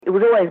It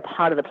was always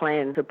part of the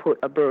plan to put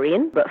a brewery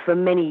in, but for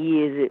many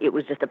years it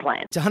was just a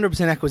plan. It's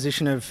 100%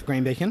 acquisition of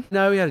Green Beacon.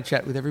 No, we had a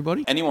chat with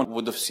everybody. Anyone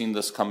would have seen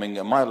this coming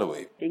a mile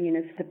away.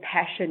 It's the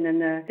passion and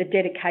the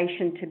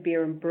dedication to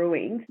beer and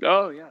brewing.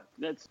 Oh, yeah.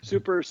 That's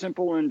super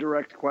simple and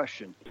direct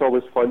question. It's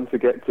always fun to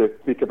get to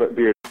speak about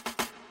beer.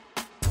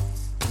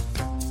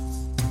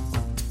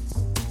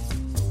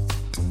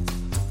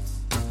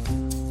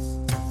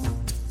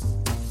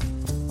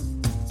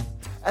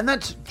 And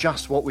that's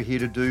just what we're here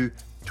to do,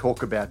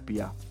 talk about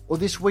beer. Or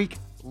this week,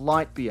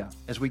 light beer,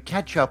 as we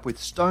catch up with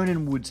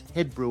Stone & Wood's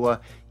head brewer,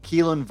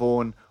 Caolan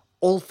Vaughan,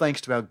 all thanks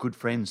to our good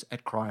friends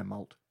at Cryer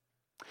Malt.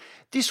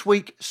 This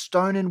week,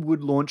 Stone &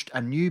 Wood launched a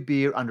new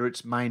beer under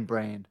its main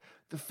brand,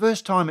 the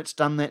first time it's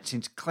done that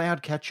since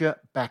Cloudcatcher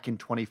back in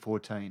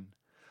 2014.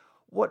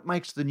 What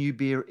makes the new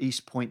beer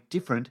East Point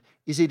different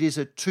is it is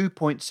a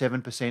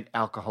 2.7%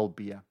 alcohol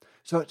beer,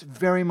 so it's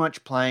very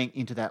much playing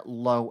into that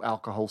low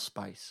alcohol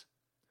space.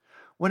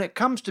 When it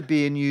comes to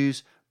beer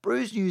news,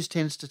 Brews News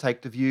tends to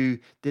take the view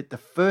that the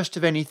first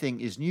of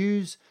anything is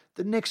news,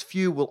 the next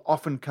few will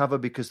often cover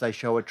because they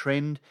show a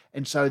trend,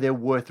 and so they're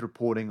worth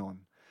reporting on.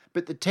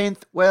 But the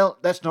 10th, well,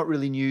 that's not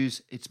really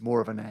news, it's more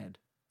of an ad.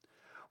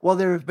 While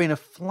there have been a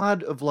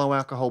flood of low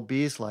alcohol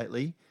beers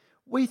lately,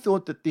 we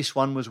thought that this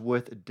one was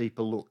worth a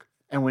deeper look,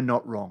 and we're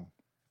not wrong.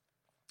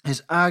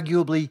 As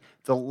arguably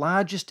the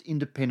largest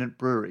independent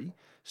brewery,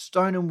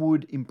 Stone &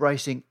 Wood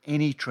embracing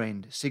any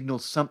trend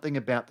signals something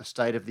about the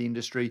state of the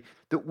industry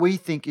that we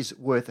think is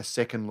worth a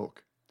second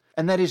look.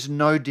 And that is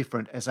no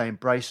different as they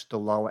embrace the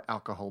lower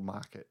alcohol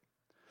market.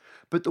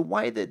 But the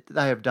way that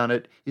they have done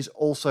it is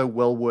also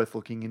well worth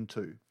looking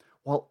into.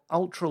 While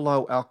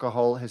ultra-low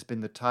alcohol has been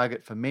the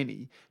target for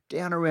many,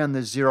 down around the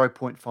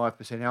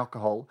 0.5%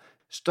 alcohol,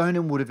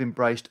 Stone & Wood have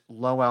embraced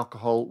low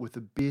alcohol with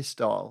a beer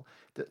style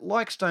that,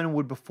 like Stone &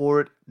 Wood before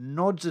it,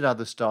 nods at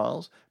other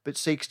styles but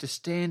seeks to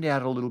stand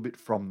out a little bit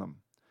from them.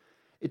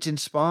 It's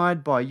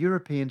inspired by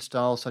European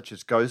styles such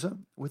as Goza,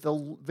 with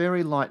a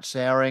very light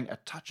souring, a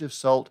touch of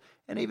salt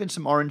and even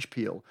some orange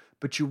peel,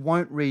 but you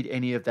won't read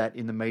any of that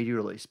in the media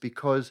release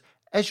because,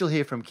 as you'll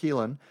hear from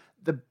Caolan,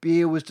 the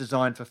beer was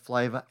designed for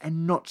flavour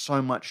and not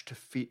so much to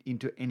fit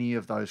into any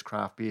of those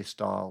craft beer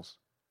styles.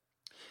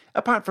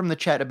 Apart from the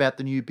chat about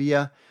the new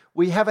beer,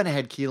 we haven't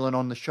had Caolan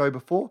on the show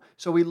before,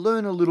 so we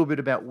learn a little bit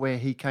about where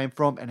he came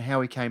from and how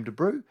he came to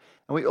brew,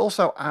 and we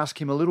also ask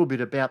him a little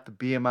bit about the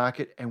beer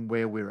market and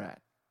where we're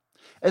at.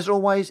 As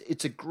always,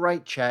 it's a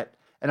great chat,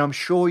 and I'm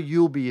sure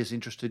you'll be as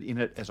interested in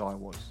it as I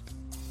was.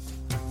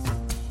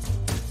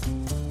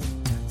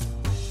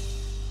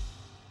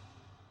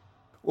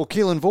 Well,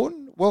 Caolan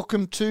Vaughan,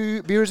 welcome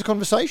to Beer as a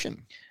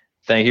Conversation.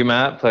 Thank you,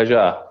 Matt.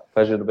 Pleasure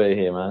to be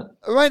here, Matt.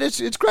 Right,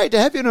 it's great to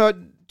have you. I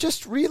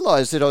just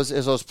realised that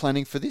as I was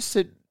planning for this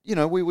that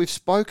we've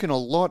spoken a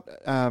lot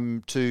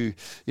to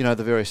the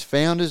various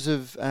founders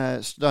of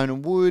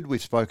Stone & Wood.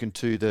 We've spoken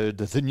to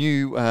the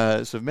new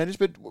sort of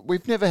management.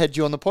 We've never had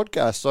you on the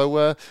podcast,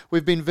 so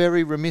we've been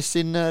very remiss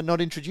in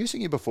not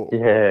introducing you before.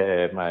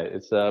 Yeah, mate.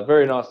 It's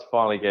very nice to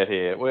finally get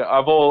here.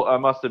 I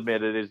must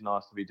admit, it is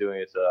nice to be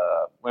doing it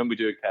when we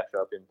do catch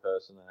up in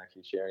person and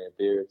actually sharing a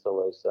beer. It's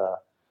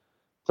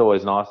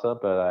always nicer,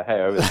 but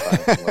hey, over the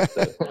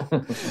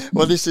phone.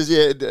 Well, this is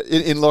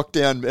in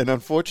lockdown, and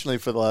unfortunately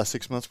for the last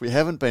 6 months, we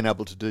haven't been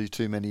able to do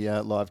too many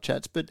live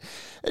chats. But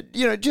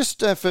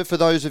just for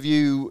those of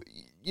you,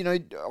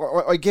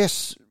 I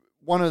guess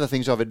one of the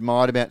things I've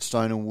admired about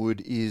Stone &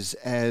 Wood is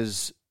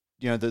as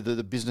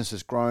the business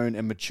has grown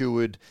and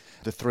matured,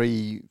 the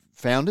three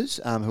founders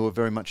who are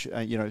very much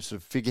sort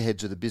of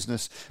figureheads of the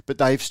business, but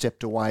they've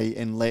stepped away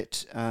and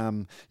let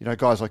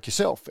guys like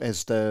yourself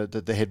as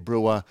the head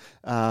brewer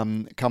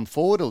come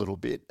forward a little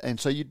bit, and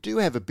so you do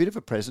have a bit of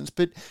a presence.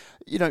 But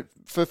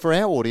for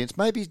our audience,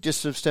 maybe just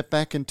sort of step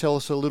back and tell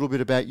us a little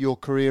bit about your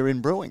career in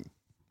brewing.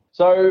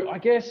 So I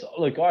guess,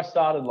 look, I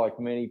started like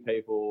many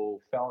people,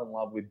 fell in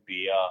love with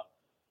beer.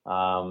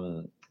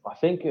 I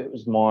think it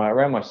was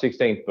around my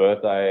 16th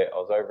birthday. I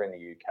was over in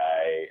the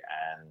UK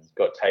and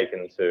got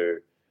taken to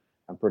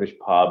a British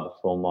pub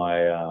for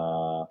my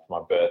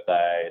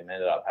birthday, and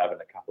ended up having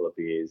a couple of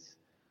beers,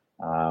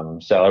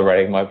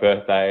 celebrating my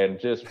birthday, and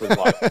just was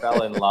like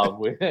fell in love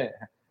with it.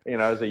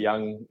 As a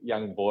young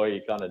boy,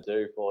 you kind of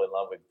do fall in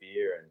love with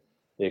beer and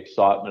the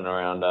excitement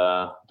around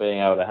being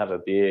able to have a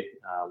beer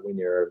when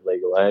you're of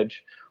legal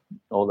age,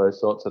 all those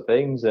sorts of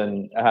things,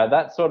 and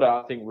that sort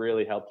of I think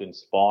really helped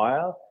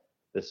inspire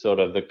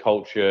the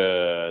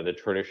culture, the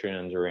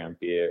traditions around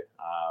beer.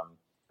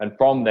 And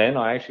from then,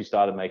 I actually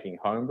started making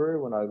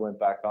homebrew when I went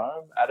back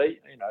home at a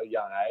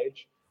young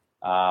age,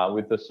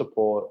 with the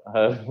support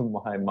of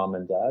my mum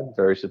and dad,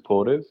 very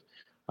supportive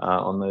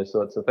on those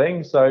sorts of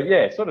things. So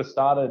yeah, sort of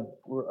started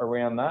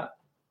around that.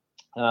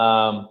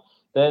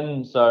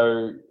 Then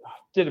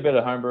did a bit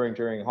of homebrewing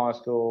during high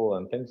school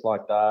and things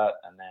like that.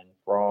 And then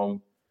from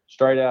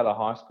straight out of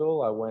high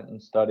school, I went and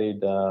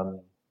studied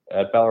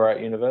at Ballarat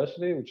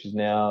University, which is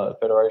now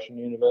Federation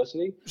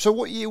University. So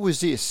what year was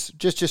this?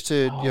 Just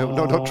to,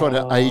 not trying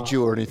to age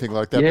you or anything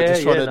like that, but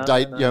just trying to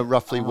date,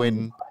 roughly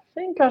when. I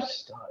think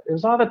it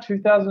was either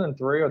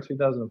 2003 or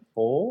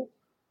 2004.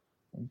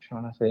 I'm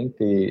trying to think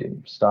the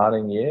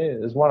starting year.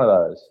 It was one of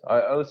those.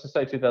 Let's just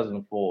say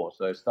 2004.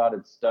 So I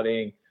started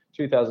studying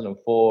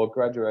 2004,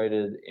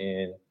 graduated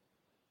in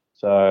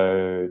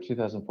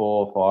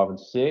 2004, 5 and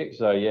 6.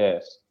 So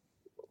yes,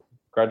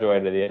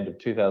 graduated at the end of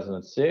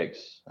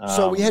 2006.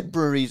 So we had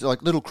breweries,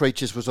 like Little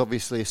Creatures was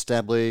obviously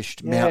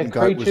established, Mountain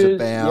Goat was Creatures,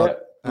 about.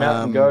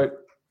 Mountain Goat.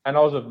 And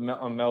I was a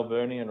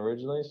Melburnian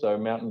originally, so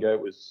Mountain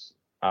Goat was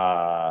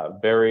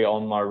very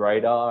on my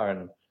radar.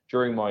 And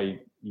during my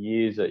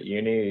years at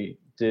uni,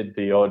 did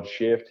the odd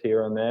shift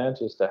here and there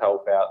just to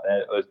help out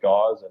those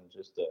guys and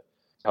just to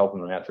help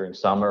them out during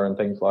summer and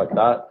things like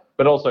that.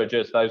 But also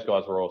just those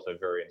guys were also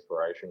very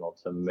inspirational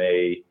to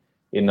me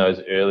in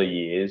those early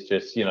years,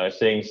 just,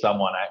 seeing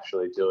someone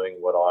actually doing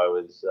what I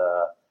was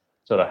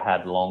sort of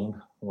had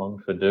long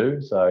to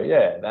do. So,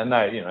 yeah, and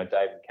they, Dave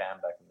and Cam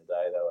back in the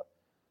day, they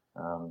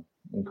were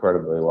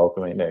incredibly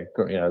welcoming. They're,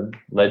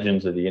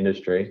 legends of the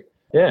industry.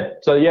 Yeah,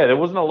 so, yeah, there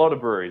wasn't a lot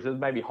of breweries. There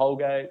was maybe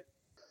Holgate.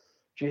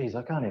 Geez,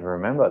 I can't even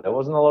remember. There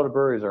wasn't a lot of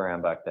breweries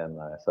around back then,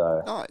 though.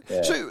 So,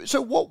 yeah.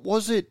 So what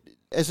was it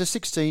as a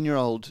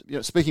 16-year-old?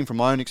 Speaking from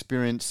my own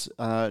experience,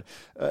 a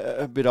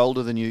bit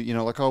older than you.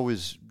 Like I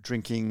was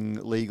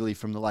drinking legally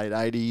from the late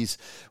 '80s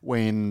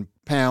when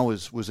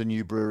Powers was a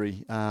new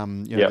brewery,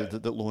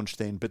 that launched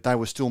then, but they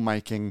were still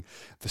making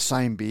the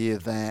same beer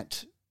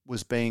that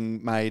was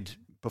being made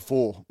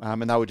before,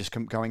 and they were just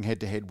going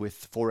head to head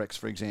with 4X,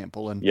 for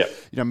example, and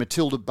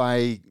Matilda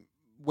Bay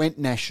went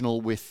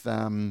national with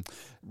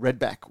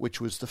Redback,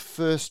 which was the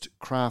first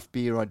craft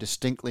beer I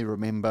distinctly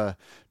remember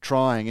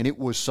trying, and it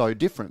was so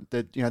different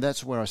that,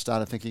 that's where I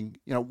started thinking,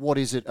 what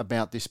is it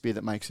about this beer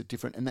that makes it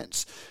different? And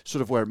that's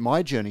sort of where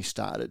my journey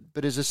started.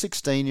 But as a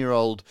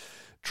 16-year-old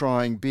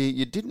trying beer,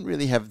 you didn't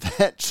really have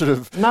that sort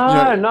of...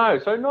 No.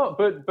 So not,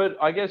 but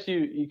I guess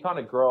you kind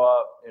of grow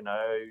up,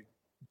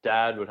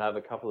 Dad would have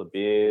a couple of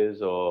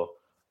beers or...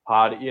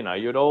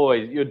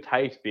 you'd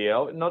taste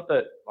beer. Not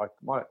that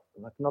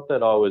not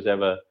that I was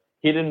ever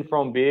hidden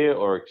from beer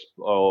or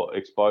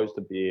exposed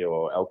to beer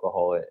or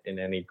alcohol in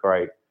any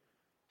great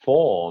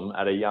form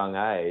at a young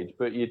age,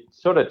 but you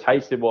sort of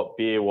tasted what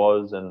beer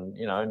was,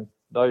 and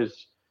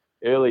those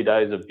early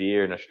days of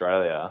beer in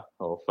Australia,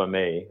 or for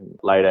me,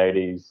 late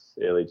 80s,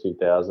 early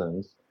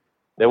 2000s,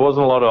 there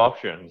wasn't a lot of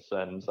options,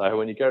 and so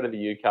when you go to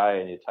the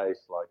UK and you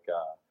taste like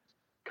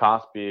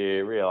cask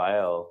beer, real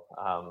ale,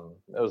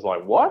 it was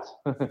like, what?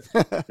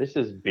 This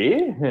is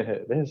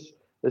beer?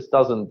 This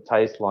doesn't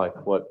taste like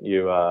what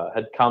you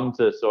had come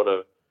to sort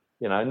of,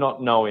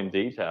 not know in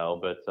detail,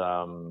 but,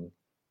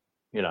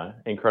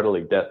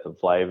 incredibly depth of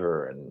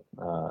flavor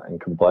and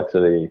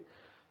complexity.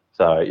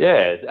 So,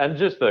 yeah, and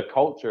just the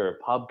culture,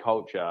 pub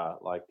culture,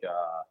 like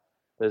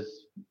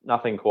there's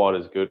nothing quite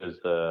as good as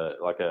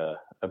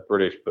a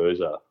British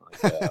boozer.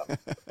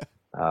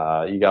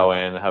 You go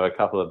in, have a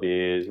couple of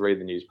beers, read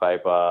the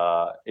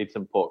newspaper, eat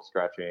some pork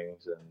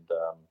scratchings,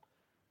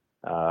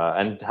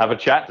 and have a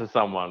chat to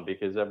someone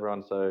because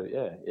everyone's so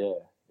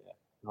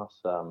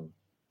nice.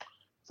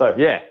 So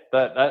yeah,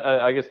 that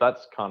I guess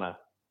that's kind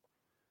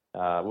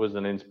of was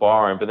an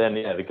inspiring. But then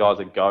the guys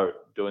at Goat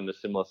doing the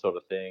similar sort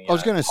of thing. I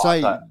was going to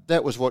say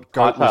that was what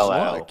Goat was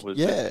like.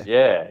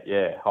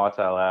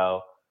 Hightail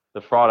Ale.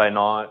 The Friday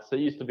nights. There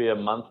used to be a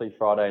monthly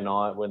Friday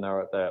night when they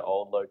were at their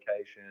old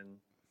location.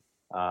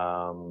 It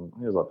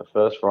was like the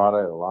first Friday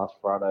or the last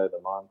Friday of the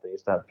month. They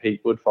used to have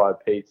wood-fired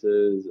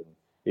pizzas, and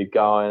you'd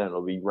go in and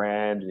it'll be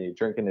rammed, and you're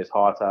drinking this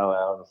hightail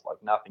ale, and it's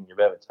like nothing you've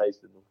ever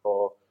tasted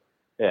before.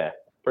 Yeah,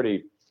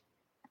 pretty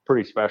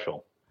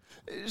special.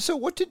 So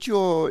what did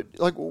your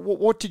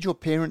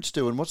parents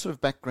do, and what sort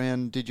of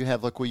background did you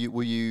have? Like, were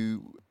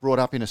you brought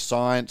up in a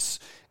science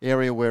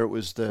area where it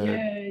was the...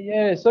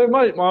 Yeah. So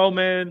my old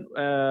man,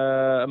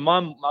 my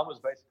mum was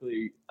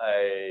basically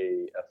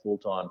a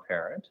full-time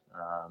parent.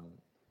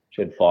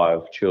 She had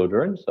 5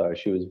 children, so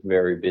she was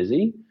very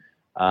busy.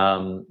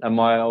 And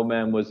my old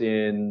man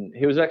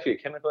he was actually a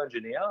chemical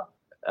engineer,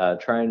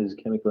 trained as a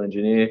chemical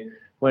engineer,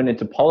 went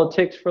into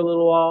politics for a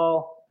little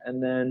while,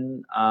 and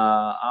then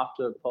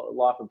after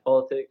life of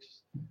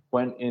politics,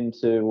 went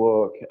into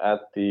work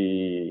at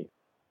it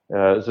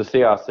was the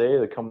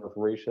CRC, the Commonwealth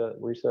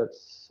Research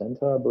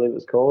Centre, I believe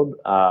it's called,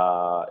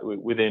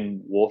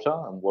 within water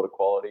and water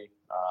quality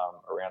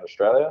around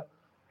Australia.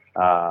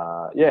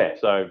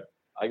 So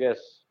I guess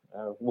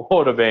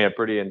water being a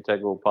pretty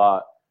integral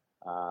part.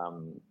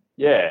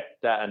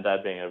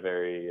 Dad being a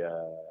very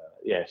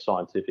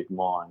scientific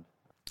mind.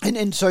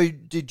 And so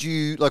did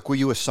you, were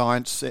you a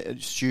science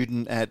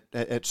student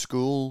at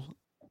school?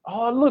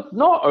 Oh, look,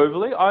 not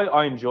overly.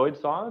 I enjoyed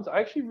science.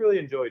 I actually really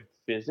enjoyed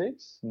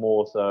physics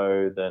more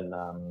so than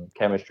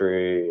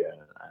chemistry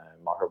and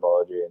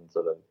microbiology and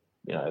sort of,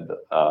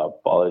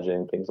 biology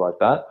and things like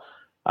that.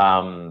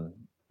 And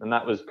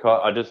that was,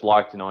 I just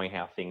liked knowing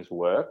how things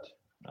worked.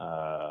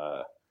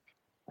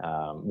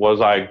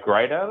 Was I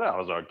great at it? I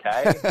was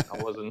okay.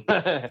 I wasn't,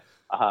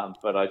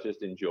 but I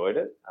just enjoyed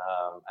it.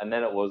 And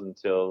then it wasn't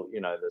until,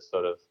 the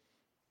sort of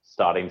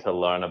starting to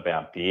learn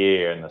about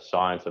beer and the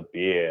science of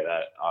beer,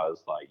 that I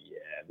was like,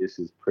 yeah, this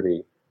is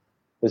pretty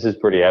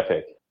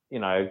epic. You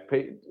know,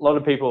 a lot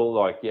of people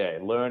like, yeah,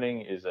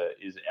 learning is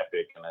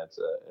epic, and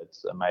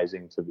it's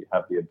amazing to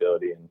have the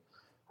ability and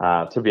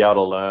to be able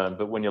to learn.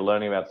 But when you're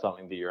learning about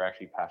something that you're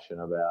actually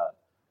passionate about,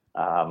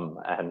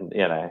 and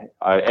you know,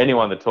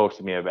 anyone that talks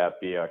to me about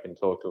beer, I can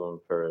talk to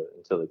them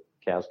until the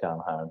cows come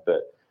home.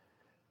 But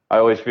I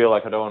always feel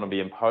like I don't want to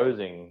be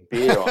imposing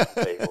beer on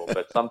people,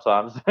 but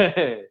sometimes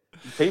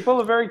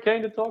people are very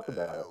keen to talk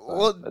about it.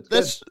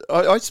 So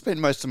I spend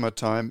most of my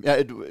time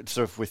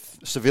sort of with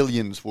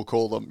civilians, we'll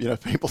call them, you know,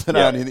 people that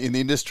aren't in the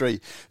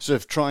industry, sort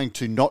of trying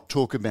to not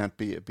talk about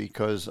beer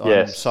because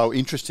I'm so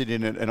interested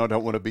in it and I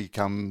don't want to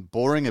become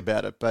boring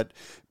about it. But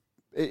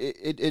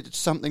it's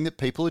something that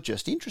people are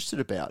just interested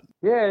about.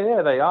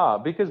 Yeah, they are,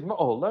 because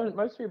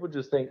most people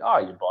just think,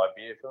 you buy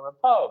beer from a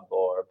pub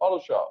or a bottle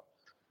shop.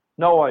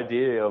 No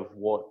idea of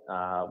what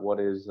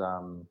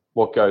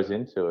goes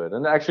into it.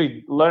 And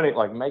actually learning,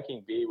 like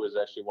making beer was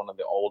actually one of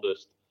the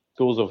oldest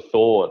schools of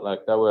thought.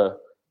 Like they were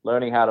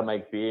learning how to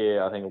make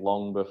beer, I think,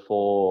 long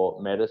before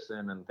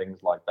medicine and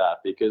things like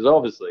that, because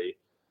obviously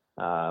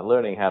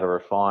learning how to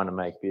refine and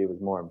make beer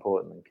was more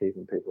important than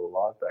keeping people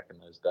alive back in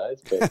those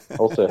days. But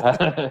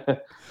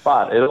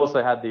it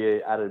also had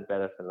the added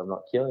benefit of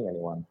not killing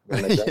anyone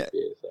when they drank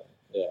beer. So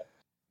yeah.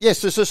 Yes,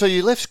 so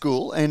you left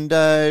school and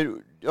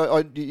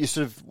you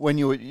sort of when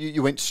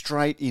you went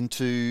straight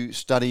into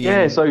studying.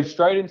 Yeah, so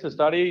straight into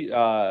study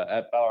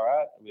at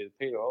Ballarat with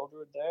Peter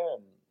Aldred there,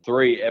 and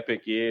 3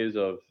 epic years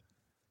of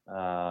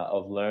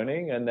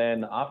learning. And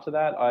then after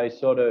that, I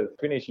sort of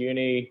finished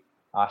uni.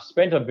 I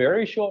spent a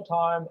very short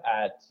time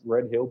at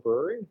Red Hill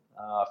Brewery,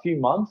 a few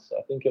months,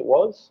 I think it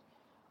was,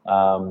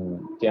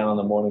 down on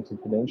the Mornington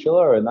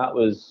Peninsula, and that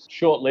was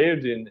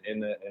short-lived. In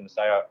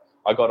say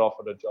I got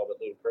offered a job at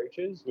Little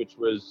Creatures, which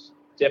was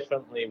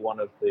definitely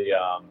one of the,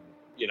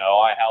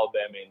 I held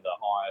them in the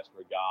highest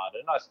regard,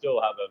 and I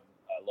still have a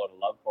lot of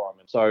love for them.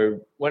 And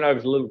so went over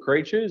to Little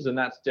Creatures, and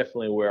that's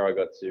definitely where I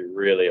got to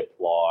really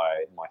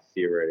apply my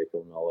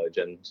theoretical knowledge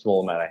and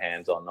small amount of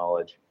hands-on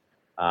knowledge,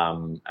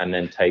 and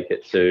then take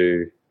it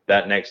to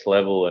that next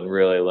level and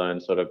really learn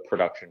sort of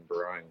production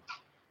brewing.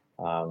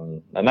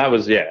 And that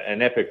was,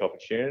 an epic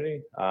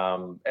opportunity.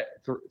 So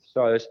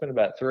I spent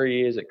about 3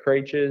 years at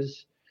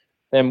Creatures.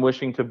 Then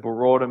wishing to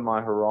broaden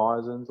my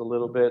horizons a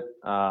little bit,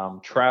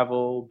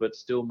 travel, but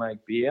still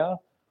make beer.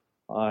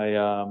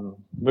 I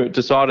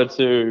decided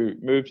to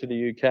move to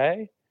the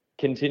UK,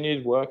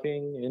 continued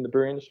working in the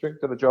brewery industry,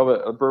 got a job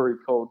at a brewery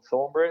called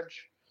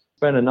Thornbridge.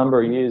 Spent a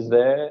number of years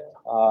there,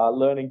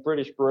 learning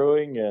British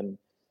brewing and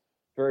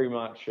very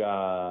much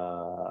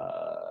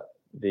the,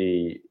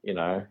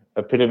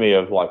 epitome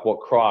of like what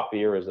craft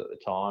beer is at the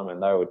time.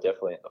 And they were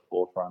definitely at the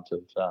forefront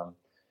of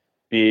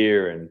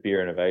beer and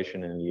beer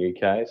innovation in the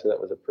UK. So that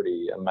was a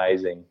pretty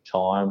amazing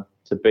time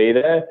to be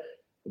there.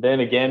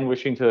 Then again,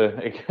 wishing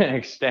to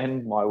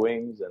extend my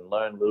wings and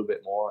learn a little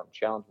bit more and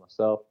challenge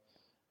myself.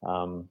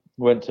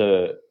 Moved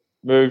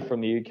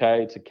from the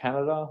UK to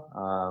Canada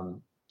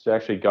to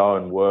actually go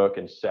and work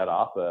and set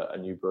up a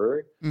new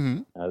brewery.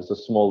 Mm-hmm. There's a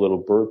small little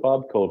brew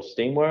pub called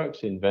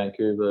Steamworks in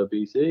Vancouver,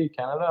 BC,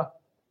 Canada.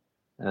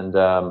 And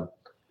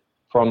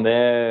from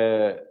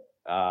there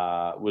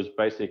was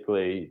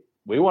basically,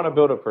 we want to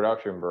build a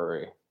production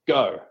brewery.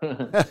 Go.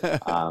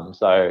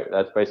 So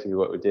that's basically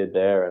what we did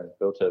there, and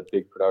built a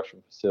big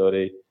production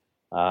facility,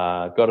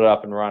 got it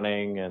up and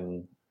running,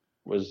 and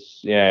was,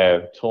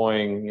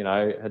 toying,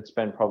 had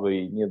spent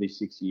probably nearly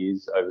 6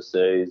 years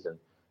overseas, and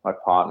my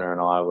partner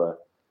and I were,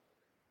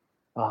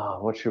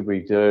 what should we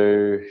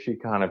do? She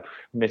kind of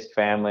missed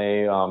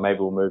family. Maybe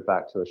we'll move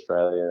back to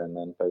Australia. And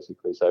then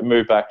basically, so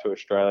moved back to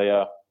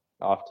Australia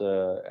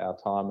after our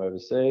time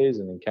overseas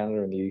and in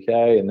Canada and the UK,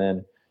 and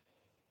then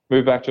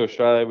moved back to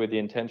Australia with the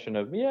intention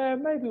of,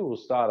 maybe we'll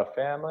start a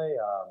family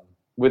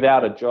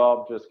without a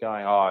job, just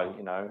going,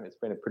 it's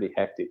been a pretty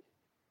hectic.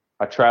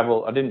 I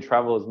didn't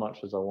travel as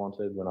much as I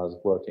wanted when I was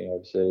working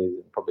overseas,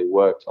 and probably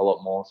worked a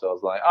lot more. So I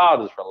was like,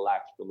 I'll just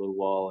relax for a little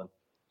while, and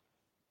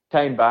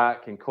came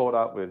back and caught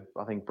up with,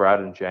 I think, Brad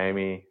and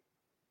Jamie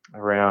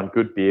around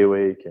Good Beer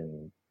Week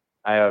and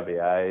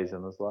AOVAs,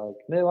 and was like,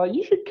 they're like,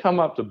 you should come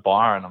up to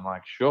Byron. I'm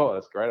like, sure,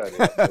 that's a great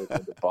idea. Move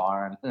to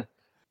Byron.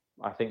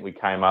 I think we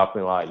came up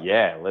and were like,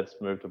 let's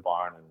move to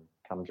Byron and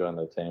come join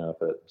the team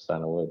up at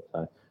Stonewood.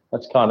 So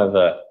that's kind of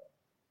a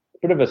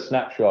bit of a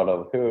snapshot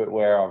of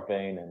where I've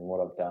been and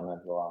what I've done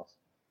over the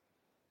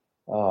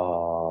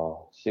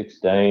last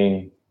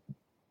 16,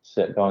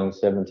 going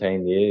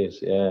 17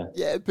 years.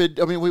 Yeah, but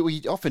I mean,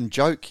 we often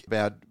joke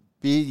about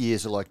beer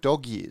years are like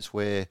dog years,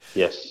 where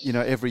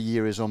every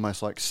year is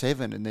almost like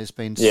 7, and there's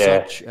been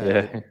such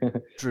a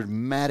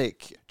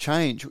dramatic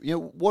change.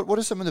 What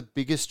are some of the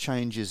biggest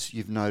changes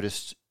you've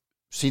noticed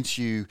since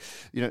you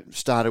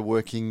started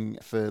working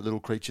for Little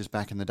Creatures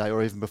back in the day,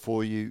 or even before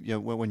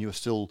when you were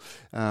still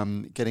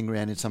getting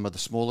around in some of the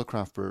smaller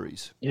craft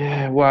breweries?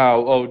 Yeah,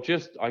 wow. Well,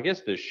 just I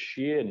guess the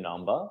sheer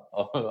number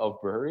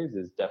of breweries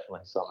is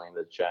definitely something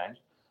that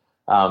changed.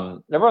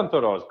 everyone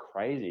thought I was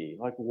crazy.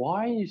 Like,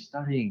 why are you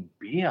studying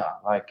beer?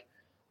 Like,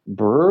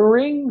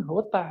 brewing?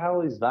 What the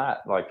hell is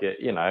that? Like,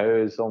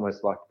 it's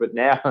almost like, but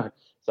now,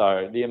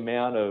 so the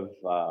amount of,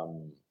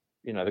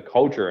 the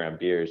culture around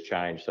beer has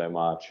changed so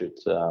much.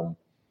 It's,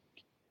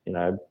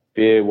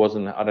 beer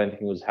wasn't, I don't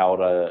think it was held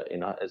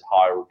in as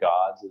high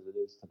regards as it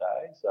is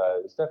today. So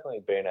there's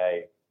definitely been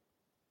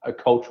a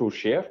cultural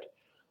shift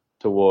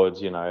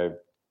towards,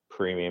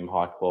 premium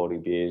high quality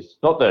beers.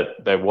 Not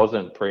that there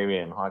wasn't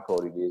premium high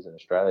quality beers in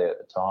Australia at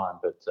the time,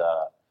 but,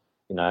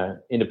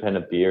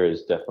 independent beer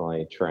has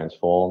definitely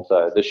transformed.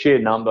 So the sheer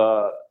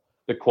number,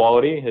 the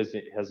quality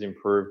has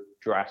improved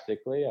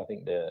drastically. I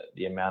think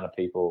the amount of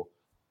people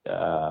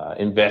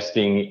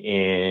investing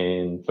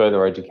in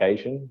further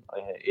education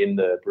in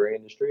the brewing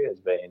industry has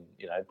been,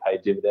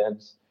 paid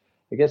dividends.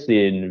 I guess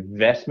the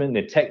investment,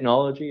 the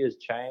technology has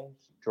changed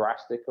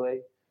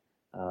drastically.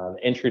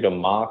 Entry to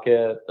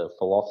market, the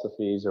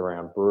philosophies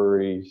around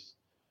breweries,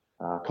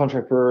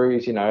 contract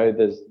breweries,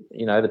 there's,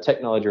 the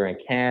technology around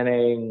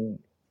canning,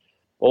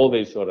 all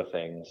these sort of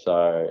things.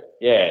 So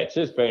yeah, it's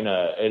just been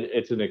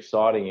it's an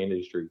exciting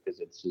industry because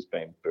it's just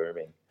been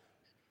booming.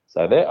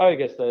 So I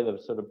guess they're the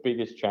sort of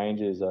biggest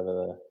changes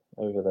over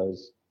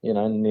those,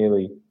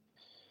 nearly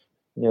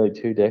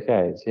 2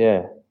 decades.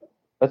 Yeah,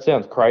 that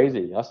sounds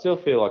crazy. I still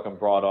feel like I'm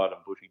bright-eyed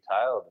and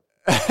bushy-tailed.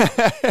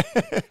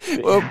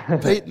 Well,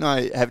 Pete and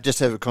I have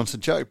a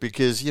constant joke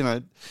because,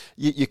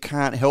 you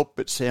can't help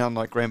but sound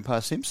like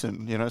Grandpa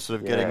Simpson,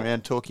 sort of getting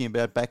around talking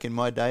about back in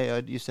my day, I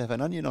used to have an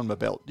onion on my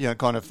belt,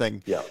 kind of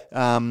thing. Yeah.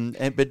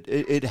 But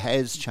it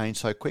has changed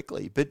so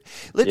quickly. But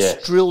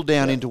let's drill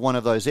down into one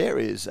of those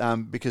areas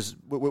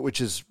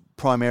which is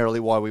primarily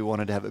why we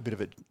wanted to have a bit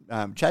of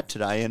a chat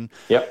today. And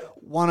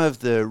one of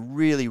the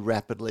really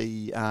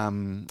rapidly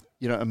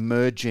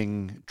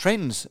emerging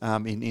trends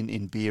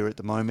in beer at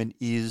the moment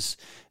is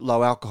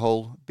low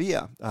alcohol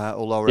beer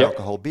or lower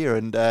alcohol beer.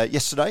 And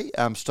yesterday,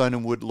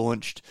 Stone & Wood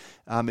launched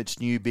its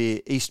new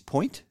beer, East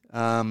Point,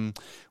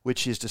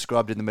 which is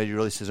described in the media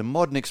release as a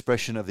modern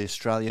expression of the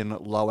Australian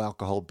low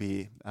alcohol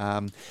beer.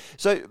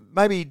 So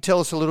maybe tell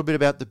us a little bit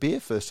about the beer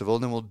first of all,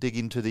 and then we'll dig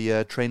into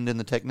the trend and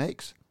the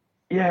techniques.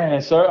 Yeah,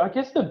 so I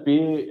guess the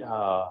beer,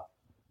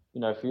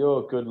 for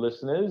your good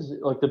listeners,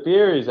 like the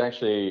beer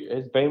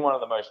has been one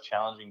of the most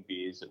challenging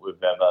beers that we've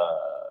ever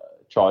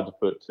tried to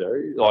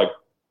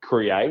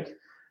create.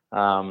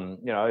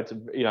 It's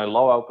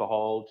low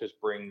alcohol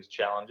just brings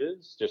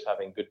challenges, just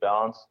having good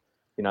balance.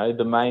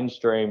 The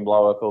mainstream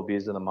low alcohol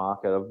beers in the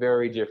market are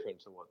very different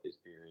to what this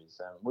beer is.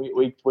 And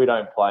we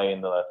don't play in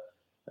the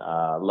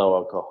low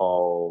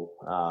alcohol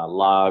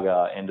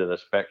lager end of the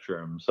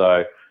spectrum.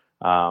 So,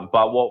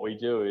 but what we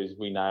do is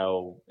we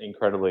nail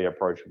incredibly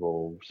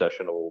approachable,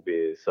 sessionable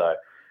beers. So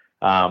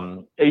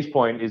East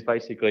Point is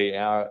basically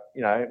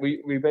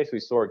we basically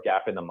saw a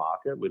gap in the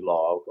market with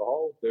low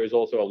alcohol. There is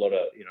also a lot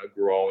of,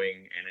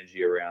 growing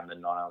energy around the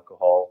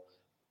non-alcohol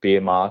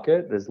beer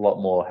market. There's a lot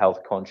more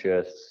health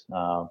conscious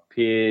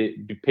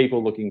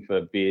people looking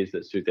for beers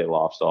that suit their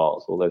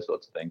lifestyles, all those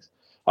sorts of things.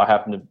 I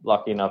happen to,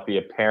 lucky enough, be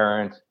a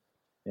parent,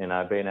 being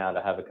able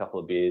to have a couple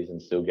of beers and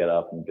still get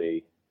up and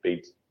be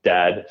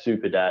dad,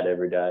 super dad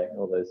every day,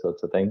 all those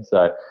sorts of things.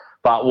 So,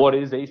 but what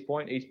is East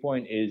Point? East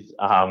Point is,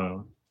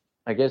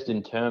 I guess,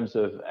 in terms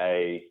of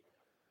a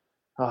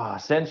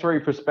sensory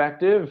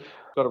perspective,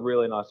 got a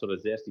really nice sort of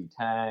zesty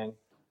tang.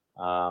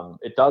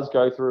 It does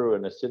go through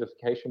an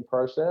acidification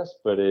process,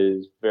 but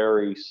is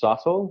very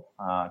subtle,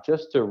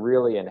 just to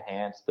really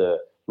enhance the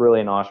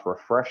really nice,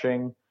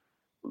 refreshing,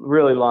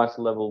 really nice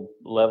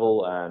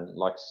level and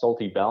like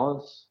salty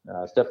balance.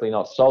 It's definitely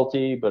not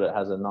salty, but it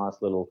has a nice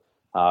little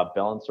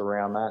balance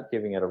around that,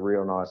 giving it a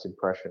real nice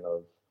impression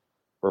of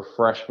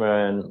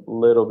refreshment,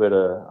 little bit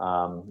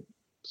of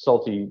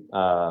salty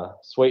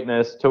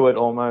sweetness to it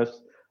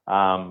almost,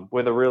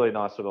 with a really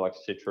nice sort of like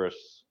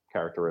citrus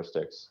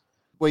characteristics.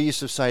 We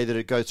used to say that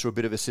it goes through a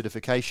bit of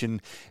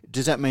acidification.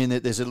 Does that mean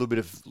that there's a little bit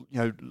of,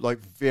 like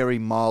very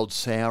mild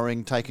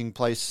souring taking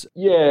place?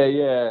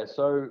 Yeah.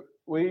 So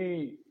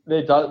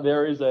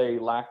there is a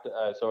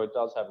so it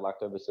does have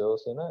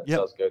lactobacillus in it. It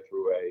does go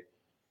through a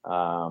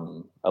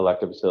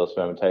lactobacillus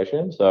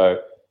fermentation. So,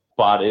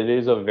 but it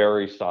is a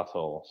very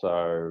subtle.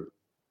 So,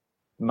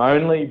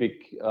 mainly,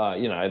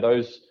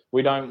 those,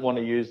 we don't want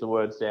to use the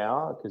word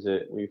sour because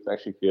we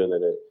actually feel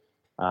that it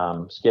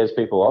scares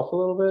people off a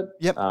little bit.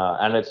 Yep.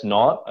 And it's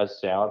not a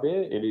sour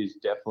beer. It is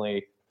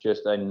definitely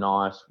just a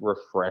nice,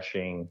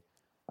 refreshing.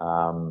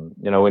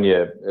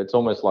 It's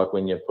almost like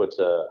when you put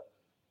a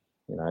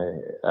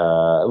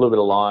little bit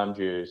of lime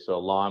juice or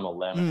lime or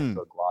lemon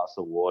into a glass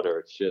of water.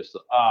 It's just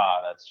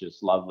that's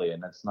just lovely,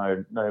 and that's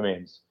no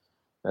means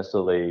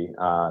necessarily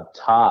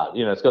tart.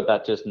 It's got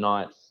that just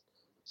nice,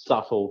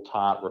 subtle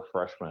tart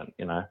refreshment.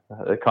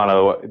 Kind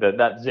of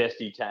that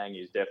zesty tang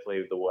is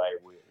definitely the way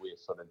we're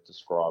sort of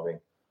describing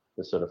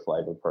the sort of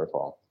flavor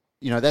profile.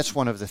 That's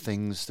one of the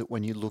things that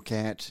when you look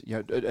at,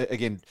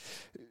 again,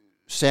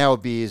 sour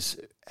beers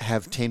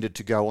have tended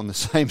to go on the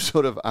same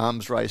sort of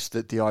arms race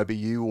that the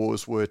IBU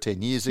wars were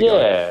 10 years ago.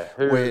 Yeah,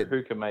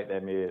 who can make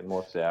their beer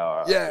more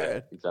sour? Yeah,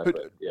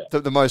 exactly. Yeah.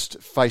 The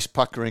most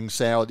face-puckering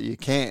sour that you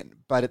can.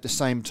 But at the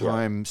same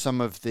time,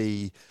 some of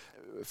the,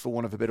 for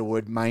want of a better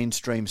word,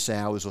 mainstream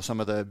sours or some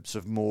of the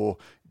sort of more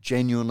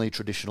genuinely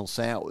traditional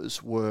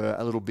sours were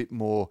a little bit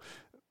more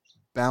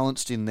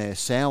balanced in their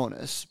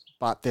sourness,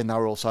 but then they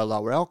were also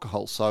lower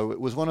alcohol. So it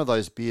was one of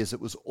those beers that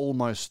was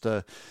almost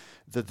the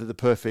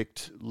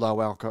perfect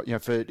low alcohol,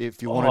 for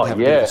if you wanted to have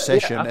a bit of a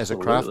session as a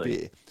craft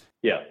beer.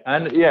 Yeah,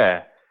 and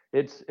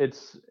it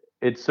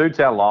suits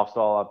our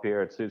lifestyle up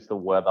here. It suits the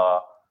weather.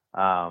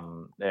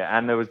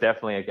 And there was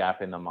definitely a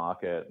gap in the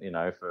market,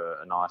 for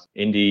a nice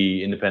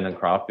independent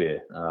craft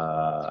beer.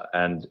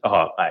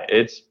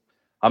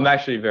 I'm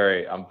very,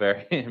 very,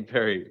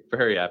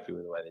 very happy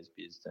with the way this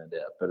beer's turned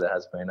out. But it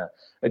has been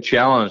a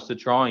challenge to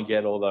try and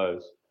get all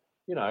those,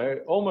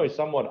 almost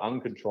somewhat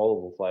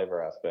uncontrollable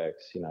flavor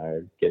aspects,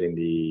 getting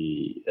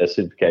the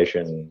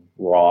acidification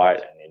right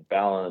and in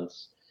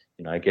balance,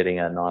 getting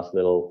a nice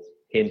little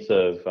hint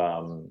of,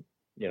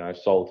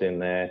 salt in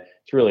there.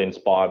 It's really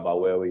inspired by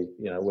where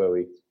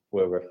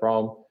we're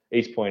from.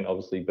 East Point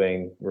obviously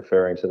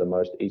referring to the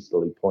most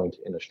easterly point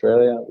in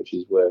Australia, which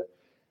is where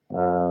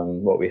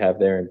what we have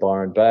there in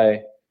Byron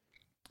Bay.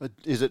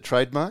 Is it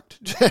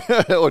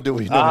trademarked, or do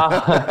we know?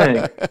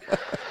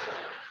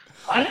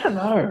 I don't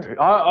know.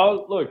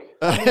 I'll look.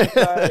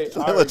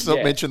 Let's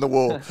not mention the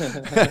war.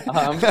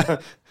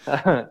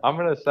 I'm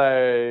going to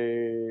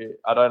say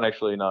I don't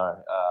actually know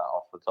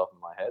off the top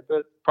of my head,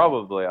 but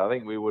probably I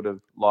think we would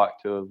have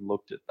liked to have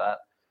looked at that.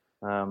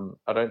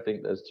 I don't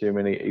think there's too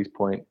many East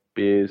Point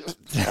beers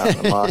out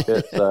in the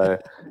market, so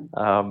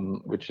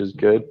which is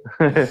good.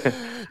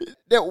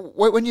 Now,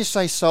 when you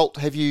say salt,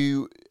 have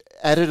you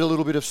added a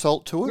little bit of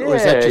salt to it, or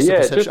is that just a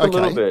perception? Just a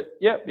little bit.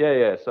 Yep,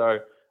 yeah. So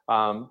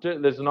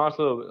there's a nice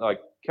little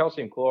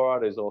calcium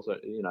chloride is also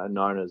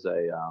known as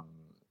a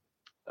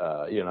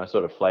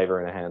sort of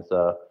flavor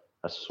enhancer,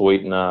 a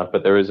sweetener,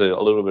 but there is a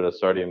little bit of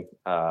sodium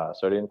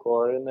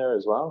chloride in there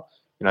as well.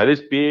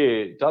 This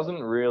beer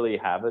doesn't really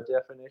have a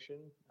definition.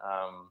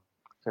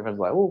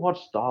 Everyone's like, well, what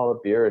style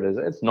of beer it is?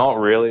 It's not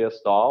really a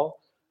style.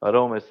 I'd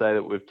almost say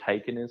that we've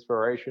taken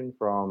inspiration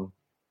from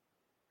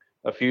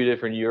a few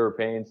different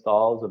European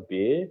styles of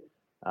beer.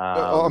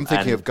 I'm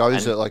thinking of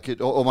Goza,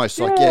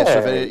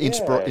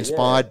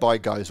 inspired by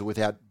Goza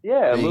without being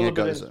a little a bit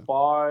Goza.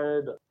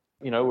 Inspired.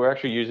 We're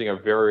actually using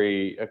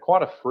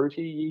quite a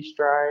fruity yeast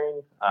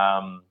strain.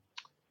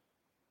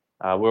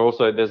 We're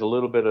also there's a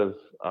little bit of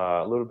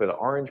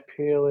orange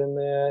peel in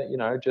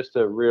there. Just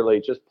to really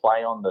just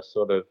play on the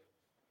sort of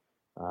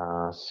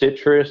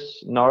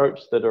citrus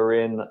notes that are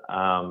in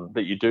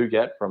that you do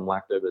get from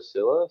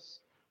lactobacillus,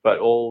 but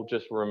all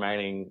just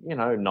remaining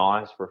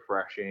nice,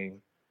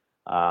 refreshing.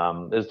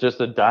 There's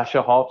just a dash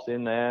of hops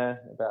in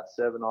there, about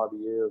 7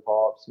 IBU of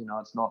hops.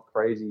 It's not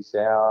crazy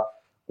sour.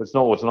 It's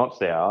not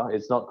sour.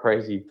 It's not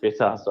crazy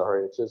bitter.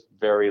 Sorry, it's just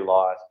very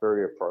light,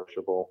 very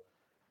approachable.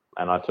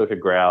 And I took a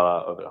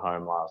growler of it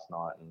home last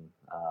night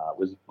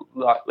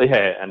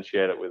and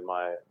shared it with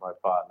my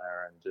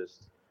partner, and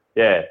just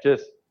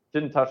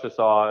didn't touch the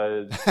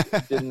sides,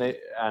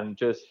 and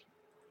just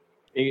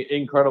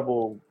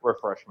incredible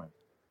refreshment.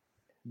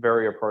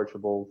 Very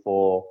approachable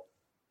for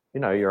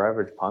your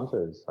average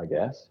punters, I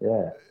guess.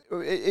 Yeah.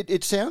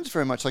 It sounds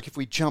very much like if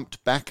we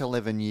jumped back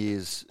 11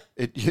 years,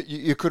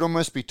 you could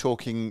almost be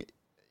talking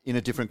in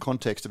a different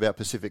context about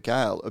Pacific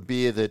Ale, a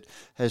beer that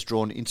has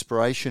drawn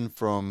inspiration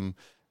from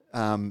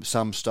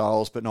some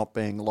styles, but not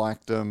being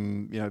like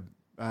them,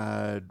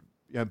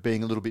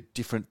 being a little bit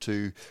different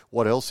to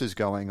what else is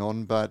going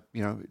on, but,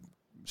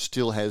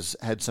 still has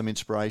had some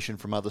inspiration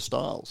from other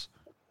styles.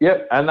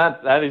 Yep, and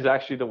that is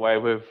actually the way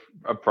we've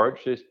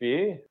approached this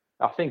beer.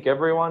 I think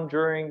everyone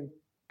during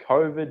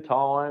COVID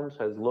times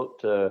has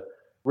looked to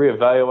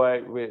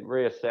reevaluate,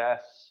 reassess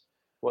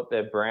what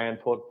their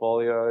brand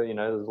portfolio,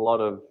 there's a lot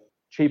of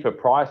cheaper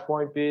price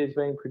point beers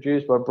being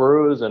produced by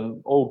brewers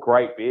and all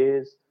great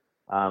beers.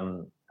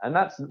 And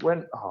that's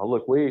when,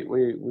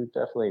 we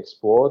definitely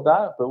explored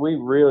that, but we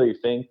really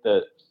think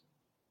that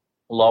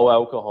low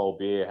alcohol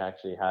beer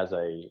actually has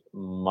a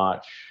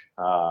much,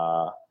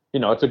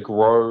 it's a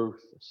growth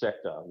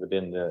sector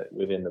within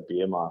the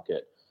beer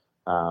market.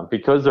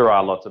 Because there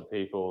are lots of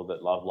people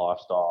that love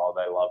lifestyle,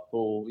 they love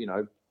full,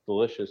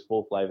 delicious,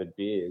 full flavored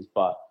beers,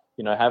 but,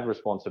 have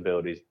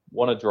responsibilities,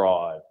 want to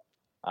drive,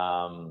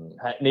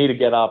 need to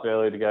get up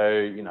early to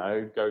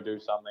go do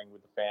something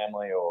with the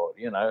family or,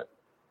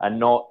 and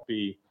not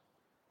be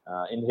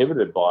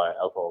inhibited by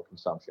alcohol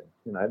consumption.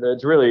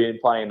 It's really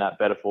playing that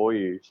better for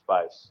you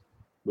space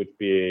with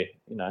beer,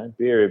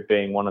 beer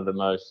being one of the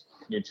most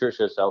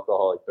nutritious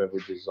alcoholic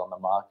beverages on the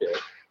market,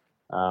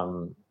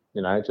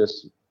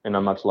 just in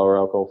a much lower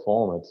alcohol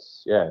form.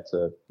 It's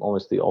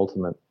almost the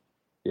ultimate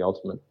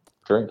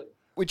drink.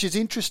 Which is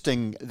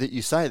interesting that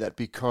you say that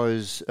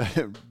because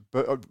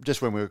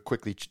just when we were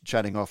quickly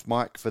chatting off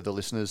mic for the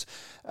listeners,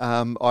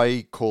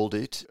 I called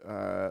it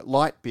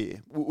light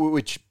beer,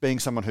 which being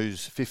someone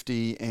who's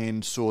 50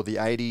 and saw the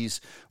 80s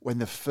when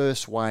the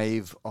first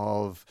wave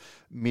of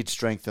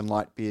mid-strength and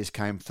light beers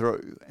came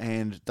through,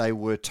 and they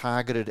were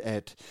targeted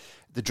at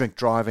the drink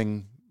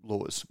driving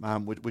laws,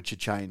 which had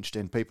changed,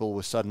 and people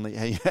were suddenly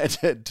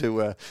had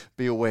to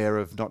be aware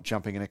of not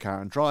jumping in a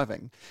car and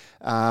driving.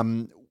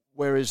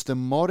 Whereas the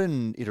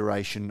modern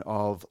iteration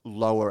of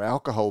lower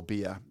alcohol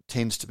beer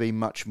tends to be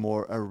much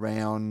more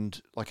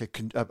around like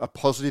a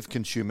positive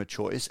consumer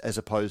choice as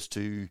opposed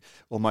to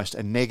almost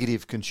a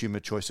negative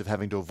consumer choice of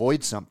having to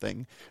avoid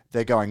something.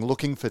 They're going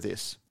looking for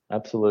this.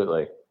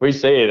 Absolutely. We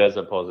see it as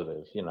a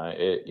positive.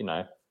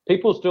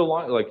 People still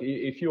like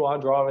if you are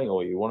driving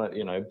or you want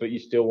to, but you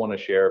still want to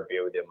share a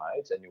beer with your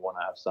mates and you want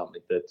to have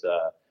something that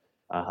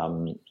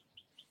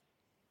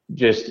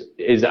just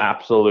is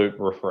absolute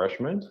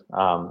refreshment.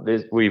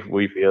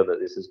 We feel that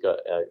this has got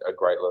a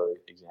great little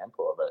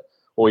example of it.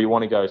 Or you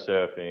want to go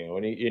surfing,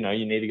 or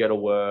you need to go to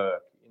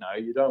work.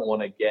 You don't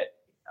want to get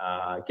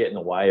in the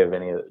way of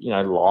any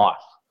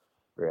life.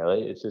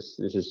 Really, this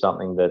is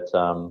something that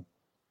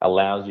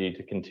allows you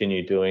to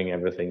continue doing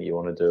everything you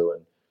want to do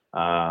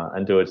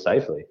and do it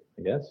safely.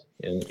 I guess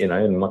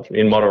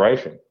in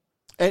moderation.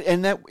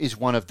 And that is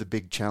one of the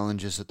big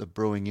challenges that the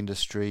brewing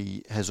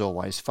industry has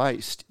always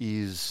faced.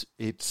 Is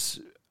it's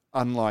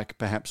unlike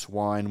perhaps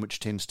wine, which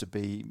tends to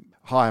be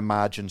higher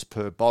margins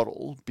per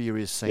bottle. Beer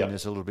is seen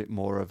as a little bit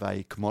more of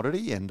a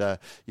commodity, and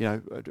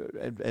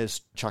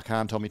as Chuck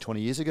Hahn told me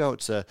 20 years ago,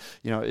 it's a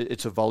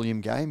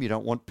volume game. You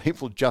don't want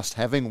people just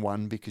having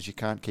one because you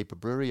can't keep a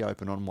brewery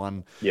open on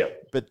one. Yeah.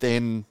 But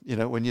then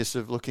when you're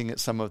sort of looking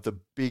at some of the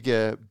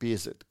bigger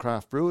beers that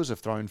craft brewers have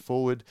thrown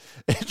forward,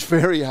 it's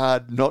very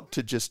hard not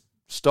to just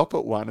stop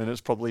at one, and it's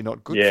probably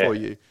not good for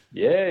you.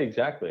 Yeah,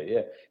 exactly.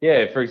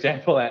 Yeah. For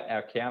example,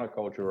 our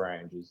counterculture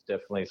range is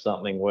definitely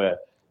something where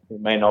we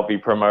may not be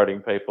promoting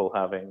people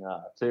having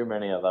too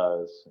many of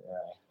those.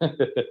 Yeah.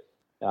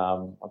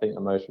 I think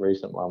the most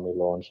recent one we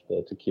launched,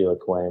 the Tequila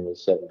Queen,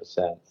 was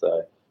 7%.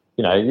 So,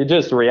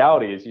 the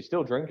reality is you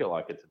still drink it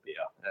like it's a beer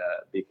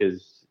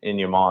because in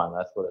your mind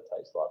that's what it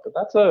tastes like. But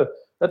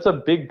that's a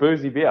big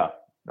boozy beer.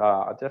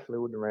 I definitely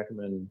wouldn't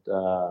recommend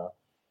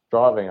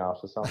driving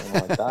after something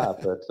like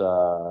that, but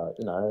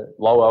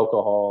low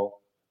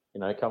alcohol,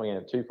 coming in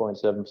at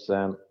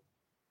 2.7%,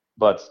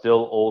 but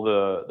still all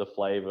the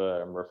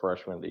flavor and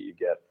refreshment that you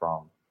get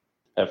from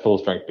a full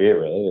strength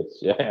beer. Really,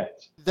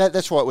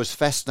 That's why it was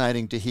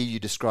fascinating to hear you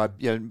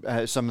describe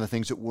some of the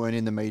things that weren't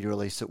in the media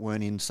release, that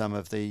weren't in some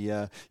of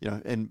the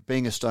and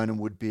being a Stone and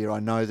Wood beer,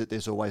 I know that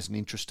there's always an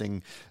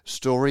interesting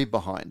story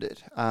behind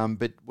it.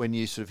 But when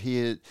you sort of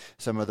hear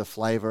some of the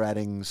flavour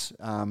addings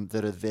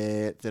that are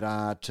there, that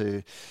are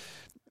to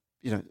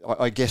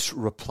I guess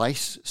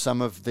replace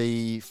some of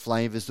the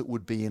flavours that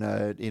would be in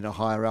a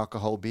higher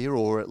alcohol beer,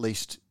 or at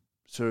least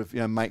sort of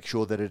make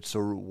sure that it's a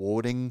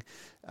rewarding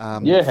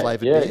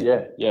flavoured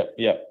beer.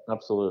 Yeah,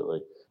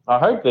 absolutely. I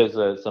hope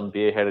there's some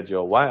beer headed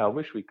your way. I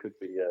wish we could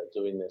be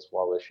doing this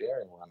while we're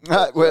sharing one.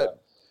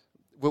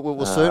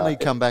 We'll certainly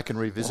come back and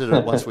revisit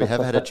it once we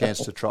have had a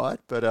chance to try it.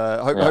 But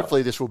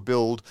hopefully this will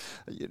build,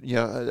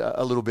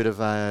 a little bit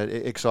of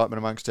excitement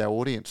amongst our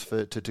audience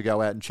to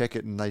go out and check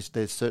it. And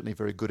they're certainly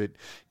very good at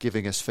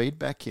giving us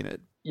feedback in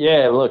it.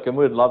 Yeah, look, and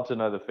we'd love to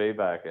know the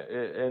feedback.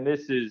 And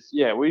this is,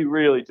 we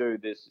really do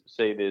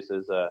see this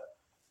as a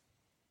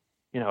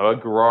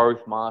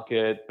growth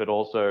market, but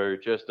also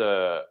just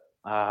a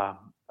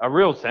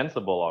real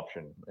sensible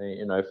option,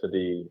 for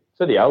the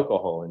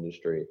alcohol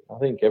industry. I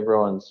think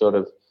everyone's sort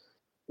of,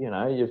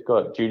 you've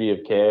got duty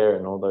of care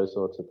and all those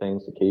sorts of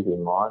things to keep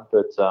in mind.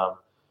 But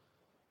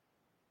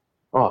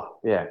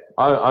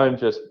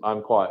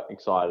I'm quite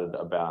excited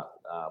about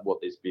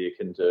what this beer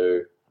can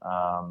do.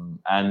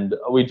 And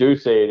we do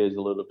see it as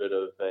a little bit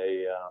of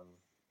a,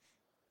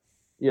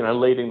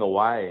 leading the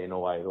way in a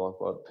way, like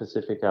what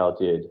Pacific Ale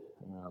did.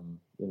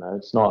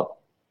 It's not,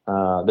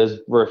 there's,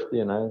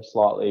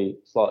 slightly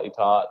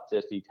tart,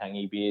 zesty,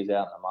 tangy beers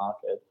out in the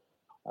market.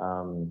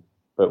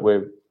 But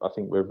I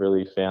think we've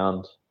really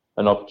found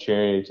an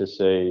opportunity to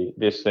see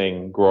this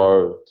thing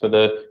grow to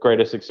the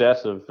greater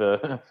success of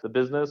the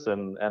business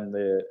and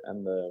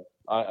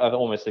I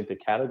almost think the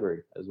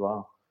category as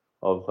well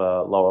of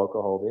low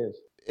alcohol beers.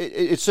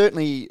 It's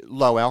certainly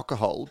low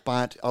alcohol,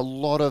 but a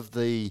lot of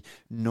the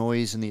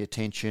noise and the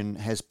attention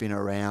has been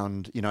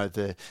around,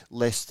 the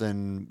less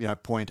than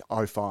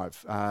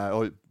 0.05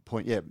 or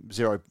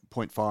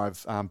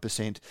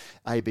 0.5%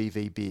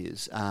 ABV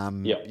beers.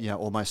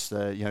 Almost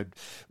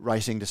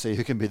racing to see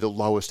who can be the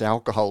lowest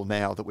alcohol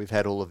now that we've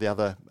had all of the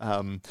other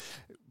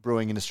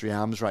brewing industry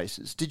arms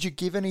races. Did you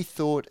give any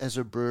thought as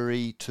a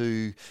brewery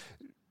to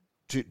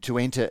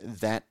enter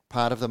that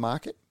part of the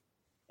market?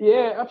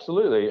 Yeah,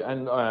 absolutely,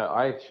 and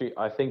I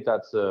think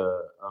that's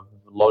a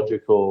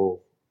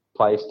logical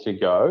place to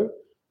go.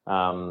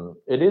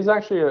 It is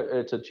actually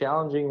it's a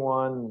challenging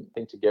one, I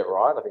think, to get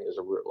right. I think there's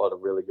a lot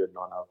of really good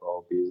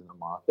non-alcohol beers in the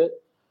market.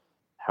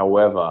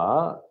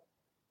 However,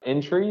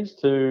 entries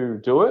to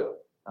do it,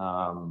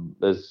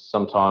 there's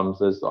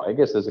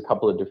a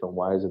couple of different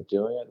ways of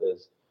doing it.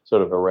 There's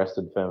sort of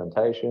arrested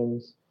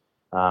fermentations.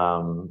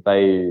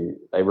 They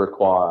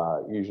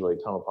require usually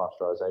tunnel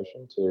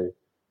pasteurization to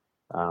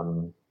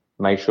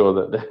make sure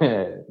that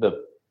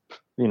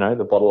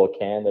the bottle or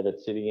can that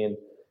it's sitting in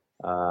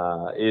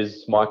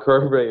is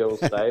microbial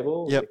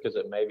stable because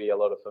it may be a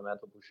lot of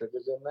fermentable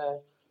sugars in there.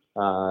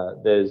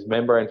 There's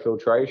membrane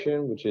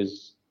filtration, which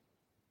is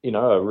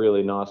a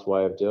really nice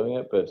way of doing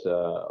it, but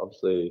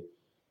obviously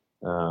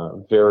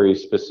very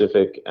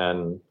specific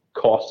and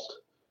cost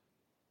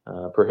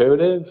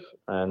prohibitive.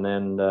 And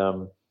then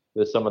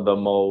there's some of the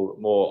more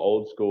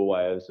old school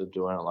ways of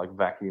doing it, like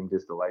vacuum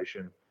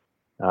distillation,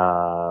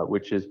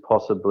 which is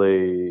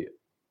possibly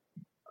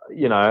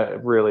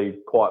really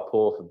quite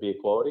poor for beer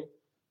quality.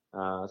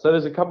 So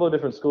there's a couple of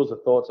different schools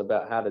of thoughts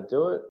about how to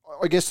do it.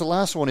 I guess the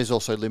last one is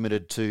also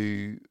limited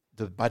to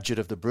the budget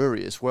of the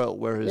brewery as well.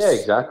 Whereas, yeah,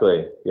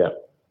 exactly, yeah.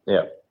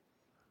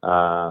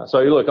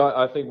 So look,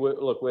 I think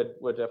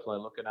we're definitely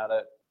looking at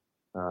it.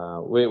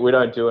 We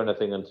don't do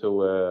anything until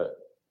we're,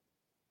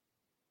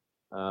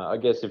 I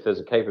guess, if there's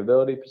a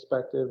capability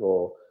perspective,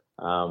 or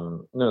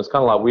it's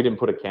kind of like we didn't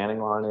put a canning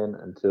line in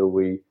until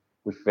we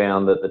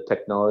found that the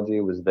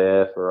technology was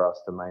there for us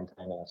to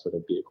maintain our sort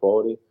of beer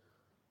quality.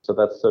 So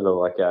that's sort of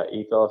like our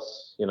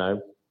ethos,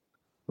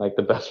 make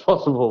the best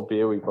possible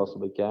beer we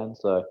possibly can.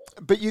 So,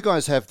 but you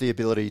guys have the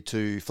ability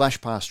to flash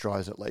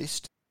pasteurize at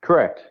least.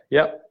 Correct.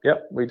 Yep,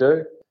 we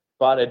do.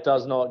 But it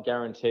does not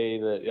guarantee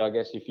that, I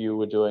guess, if you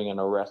were doing an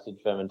arrested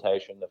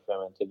fermentation, the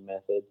fermented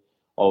method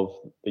of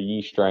the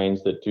yeast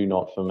strains that do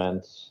not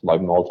ferment, like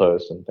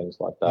maltose and things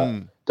like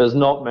that, does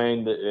not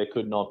mean that there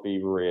could not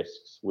be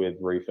risks with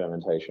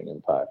re-fermentation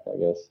impact, I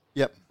guess.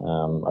 Yep. I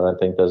don't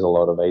think there's a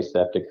lot of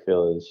aseptic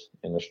fillers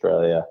in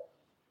Australia,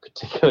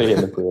 particularly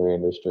in the brewery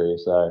industry.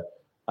 So,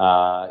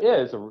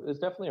 it's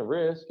definitely a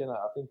risk.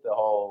 I think the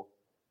whole,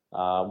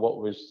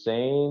 what we've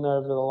seen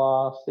over the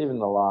last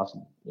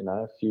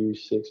few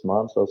 6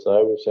 months or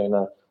so, we've seen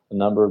a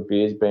number of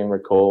beers being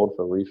recalled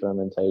for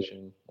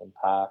re-fermentation and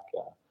pack.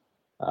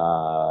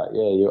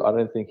 I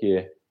don't think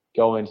you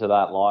go into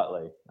that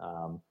lightly,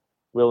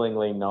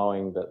 willingly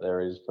knowing that there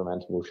is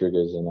fermentable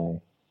sugars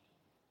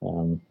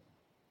in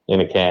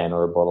a can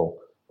or a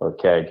bottle or a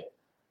keg,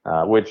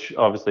 which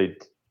obviously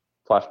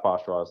flash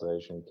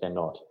pasteurization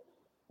cannot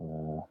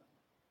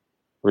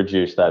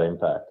reduce that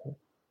impact.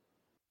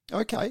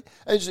 Okay.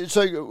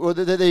 So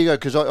there you go,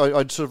 because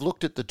I'd sort of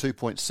looked at the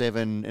 2.7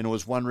 and I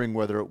was wondering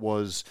whether it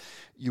was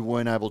you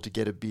weren't able to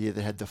get a beer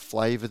that had the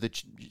flavour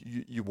that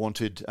you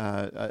wanted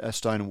a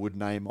Stone and Wood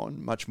name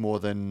on, much more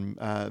than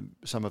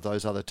some of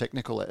those other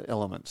technical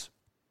elements.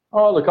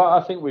 Oh, look, I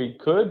think we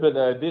could, but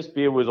this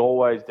beer was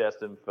always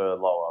destined for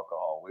low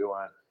alcohol. We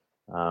weren't.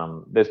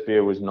 This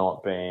beer was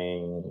not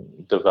being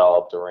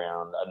developed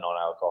around a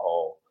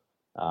non-alcohol,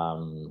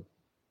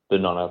 the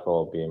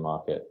non-alcohol beer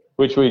market,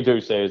 which we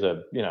do see as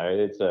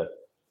it's a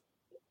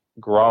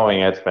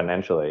growing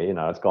exponentially.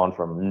 It's gone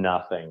from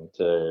nothing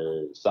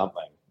to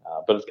something,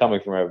 but it's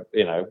coming from a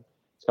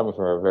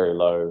very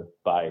low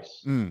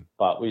base.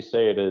 But we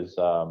see it as, it's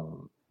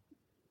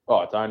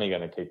only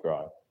going to keep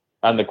growing.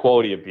 And the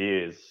quality of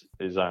beers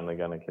is only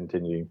going to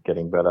continue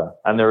getting better.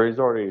 And there is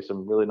already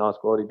some really nice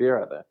quality beer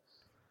out there.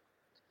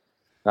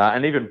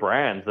 And even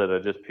brands that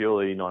are just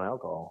purely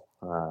non-alcohol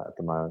at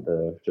the moment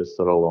that have just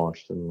sort of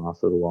launched in the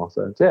last little while.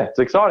 So, it's an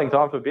exciting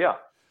time for beer.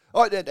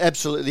 Oh, it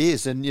absolutely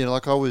is. And,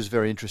 I was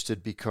very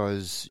interested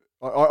because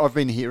I've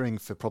been hearing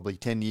for probably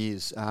 10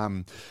 years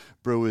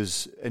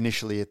brewers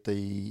initially at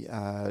the,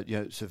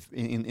 sort of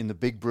in the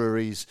big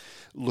breweries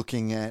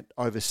looking at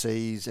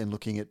overseas and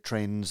looking at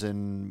trends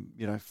and,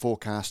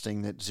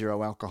 forecasting that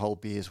zero alcohol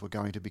beers were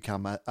going to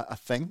become a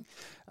thing.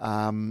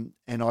 And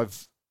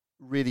I've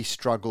really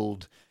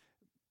struggled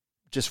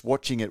just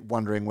watching it,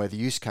 wondering where the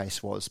use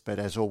case was. But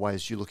as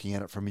always, you're looking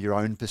at it from your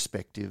own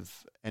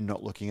perspective and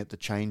not looking at the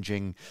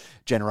changing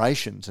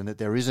generations, and that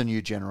there is a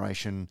new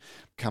generation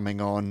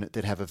coming on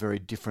that have a very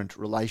different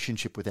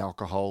relationship with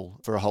alcohol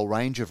for a whole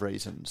range of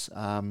reasons.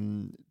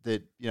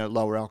 That,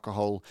 lower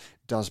alcohol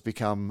does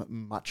become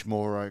much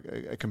more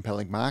a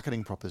compelling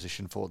marketing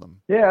proposition for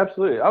them. Yeah,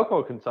 absolutely.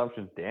 Alcohol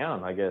consumption's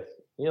down, I guess,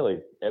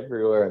 nearly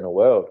everywhere in the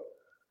world.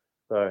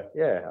 So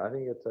yeah, I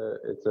think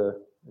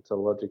it's a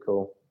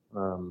logical.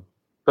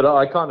 But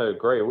I kind of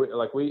agree.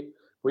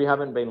 We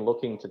haven't been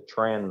looking to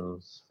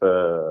trends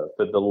for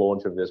the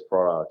launch of this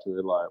product.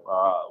 We're like,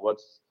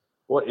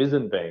 what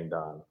isn't being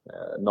done,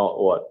 not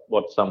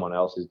what someone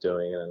else is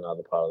doing in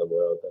another part of the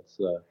world. That's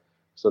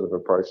sort of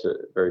approached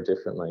it very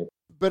differently.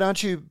 But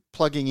aren't you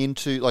plugging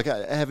into,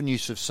 haven't you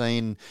sort of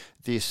seen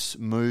this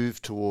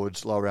move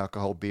towards lower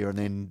alcohol beer and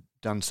then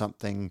done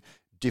something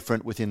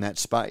different within that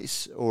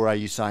space? Or are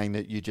you saying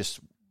that you're just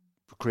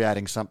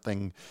creating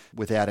something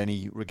without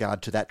any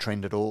regard to that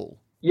trend at all?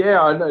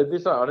 Yeah, I know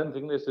this. I don't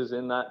think this is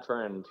in that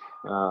trend.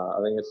 I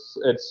think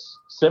it's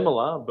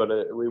similar, but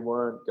we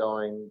weren't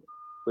playing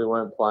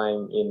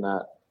in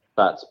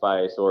that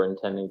space or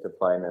intending to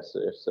play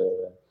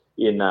necessarily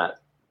in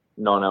that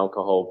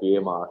non-alcohol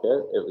beer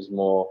market. It was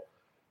more,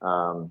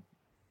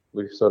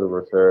 we sort of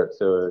refer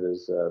to it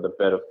as the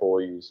better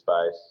for you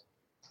space,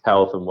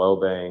 health and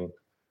well-being,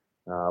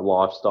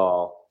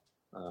 lifestyle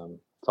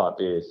type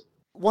beers.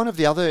 One of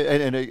the other,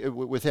 and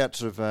without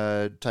sort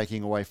of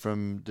taking away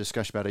from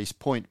discussion about East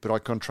Point, but I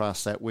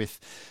contrast that with,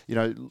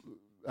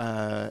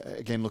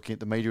 again, looking at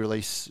the media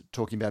release,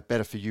 talking about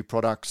better for you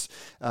products,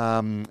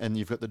 and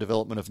you've got the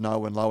development of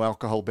no and low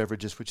alcohol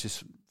beverages, which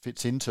this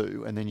fits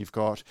into, and then you've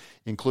got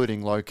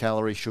including low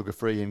calorie, sugar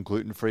free, and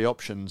gluten free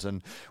options.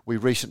 And we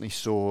recently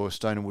saw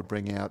Stone & Wood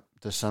bring out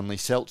the Sunly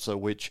Seltzer,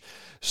 which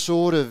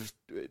sort of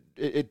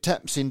it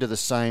taps into the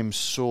same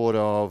sort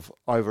of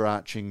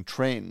overarching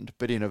trend,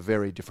 but in a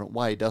very different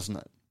way, doesn't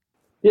it?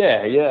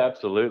 Yeah,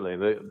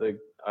 absolutely.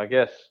 I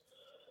guess,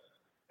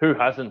 who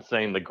hasn't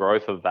seen the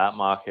growth of that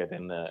market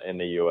in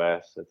the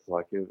US? It's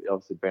like you've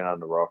obviously been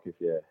under a rock if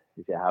you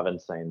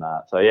haven't seen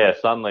that. So yeah,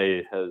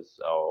 Sunly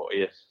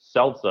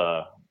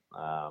Seltzer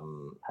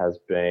has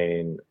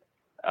been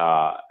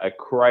a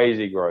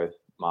crazy growth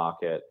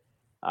market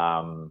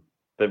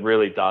that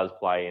really does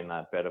play in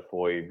that better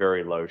for you,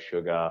 very low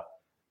sugar.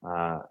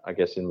 I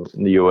guess in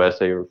the US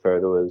they refer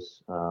to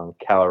as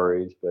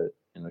calories, but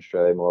in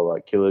Australia more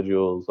like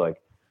kilojoules, like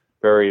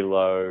very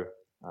low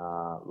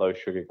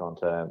sugar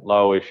content,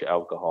 lowish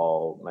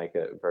alcohol, make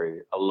it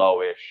a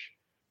lowish,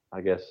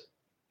 I guess,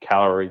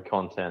 calorie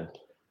content,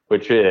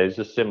 which is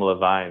a similar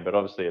vein, but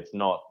obviously it's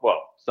not. Well,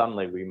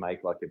 suddenly we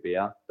make like a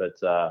beer, but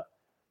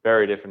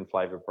very different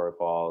flavor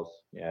profiles.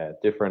 Yeah,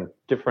 different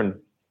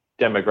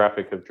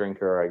demographic of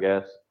drinker, I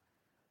guess.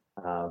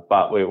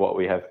 But what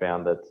we have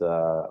found that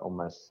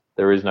almost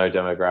there is no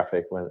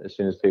demographic. As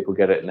soon as people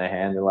get it in their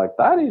hand, they're like,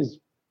 that is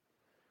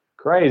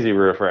crazy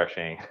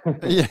refreshing.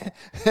 Yeah.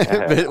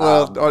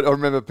 But, I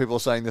remember people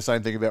saying the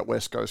same thing about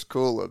West Coast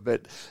Cooler,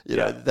 but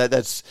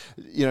that's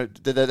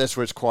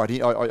where it's quite.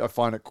 I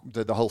find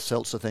the whole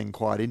seltzer thing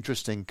quite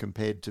interesting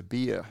compared to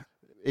beer.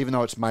 Even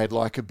though it's made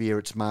like a beer,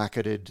 it's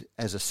marketed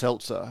as a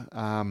seltzer.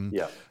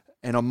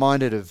 And I'm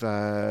minded of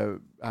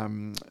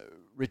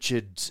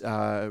Richard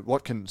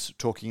Watkins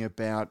talking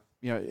about,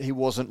 he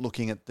wasn't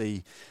looking at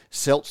the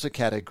seltzer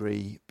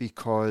category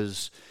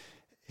because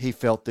he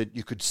felt that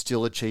you could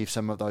still achieve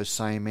some of those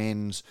same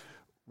ends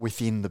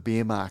within the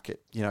beer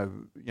market.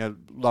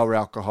 Lower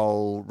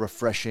alcohol,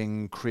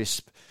 refreshing,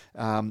 crisp,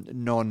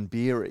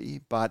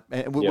 non-beery, but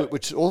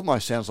which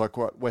almost sounds like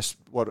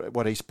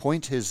what East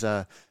Point has.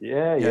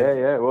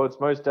 Yeah. Well, it's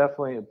most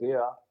definitely a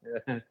beer.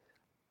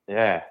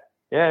 Yeah.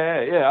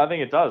 I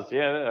think it does.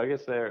 Yeah, I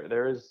guess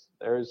there is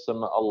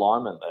some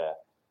alignment there.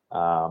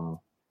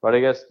 But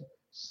I guess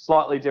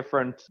slightly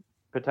different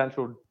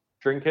potential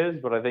drinkers.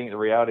 But I think the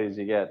reality is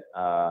you get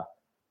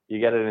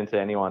it into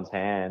anyone's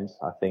hands.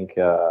 I think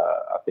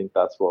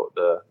that's what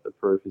the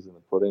proof is in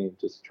the pudding.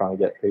 Just trying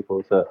to get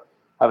people to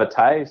have a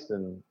taste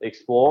and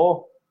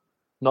explore.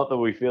 Not that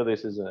we feel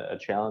this is a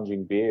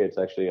challenging beer. It's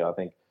actually, I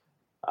think,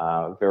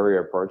 very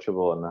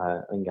approachable, and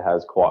I think it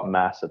has quite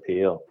mass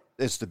appeal.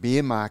 As the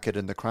beer market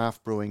and the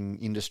craft brewing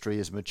industry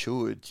has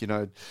matured,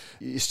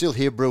 you still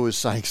hear brewers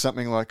saying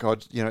something like,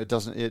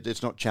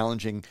 it's not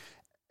challenging,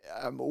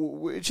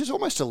 which is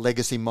almost a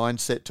legacy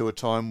mindset to a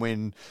time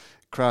when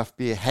craft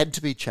beer had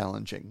to be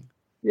challenging.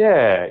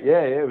 Yeah.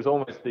 It was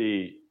almost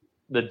the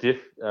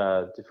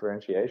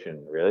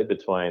differentiation, really,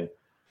 between,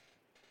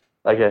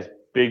 I guess,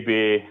 big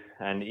beer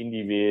and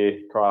indie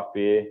beer, craft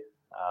beer.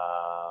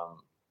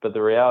 But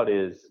the reality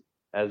is,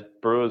 as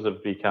brewers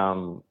have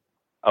become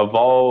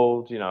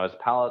evolved, as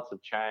palates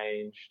have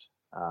changed,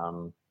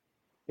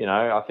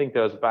 I think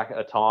there was back at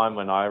a time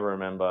when I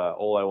remember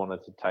all I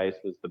wanted to taste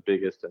was the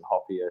biggest and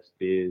hoppiest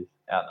beers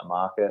out in the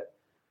market,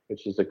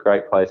 which is a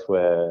great place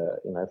where,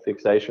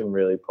 fixation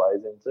really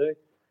plays into.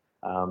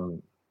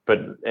 But,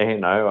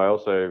 I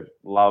also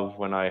love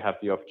when I have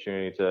the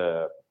opportunity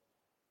to,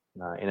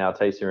 in our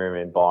tasting room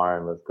in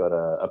Byron, we've got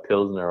a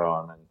Pilsner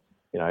on,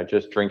 and,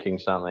 just drinking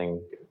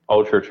something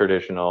ultra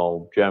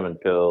traditional, German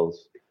Pils,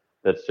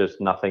 that's just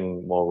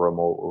nothing more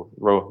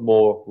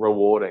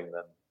rewarding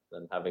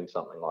than having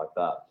something like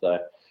that. So,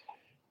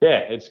 yeah,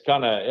 it's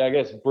kind of, I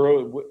guess,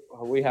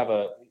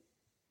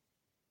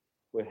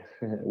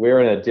 we're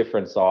in a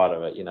different side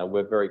of it.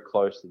 We're very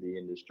close to the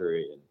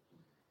industry,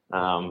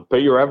 and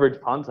but your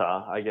average punter,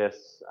 I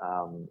guess,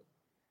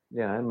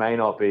 may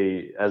not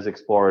be as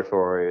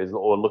exploratory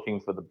or looking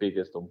for the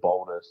biggest or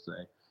boldest.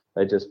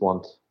 They just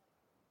want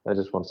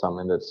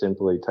something that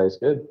simply tastes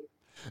good.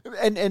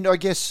 And I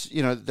guess,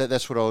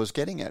 that's what I was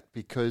getting at,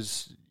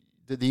 because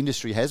the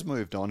industry has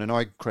moved on, and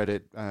I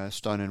credit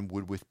Stone &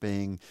 Wood with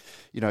being,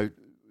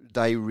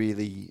 they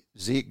really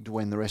zigged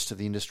when the rest of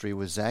the industry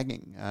was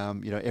zagging.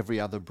 Every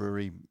other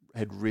brewery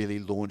had really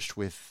launched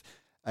with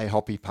a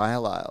hoppy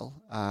pale ale.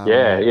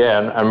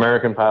 An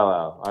American pale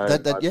ale. I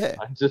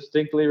I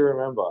distinctly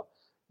remember,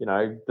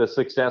 the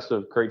success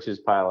of Creature's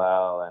Pale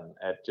Ale and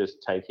at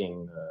just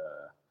taking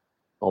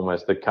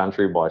almost the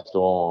country by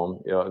storm.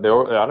 I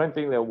don't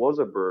think there was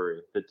a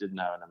brewery that didn't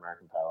have an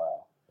American Pale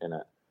Ale in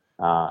it.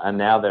 And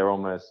now they're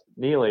almost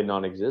nearly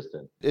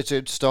non-existent. It's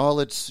a style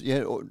that's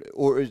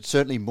or it's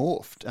certainly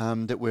morphed.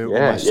 That we're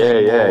almost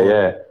seeing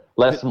more.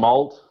 Less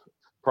malt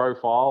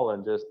profile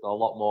and just a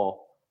lot more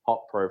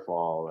hop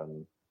profile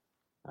and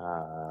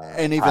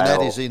even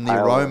that is in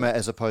the aroma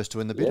as opposed to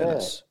in the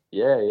bitterness.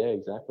 Yeah,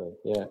 exactly.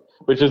 Yeah,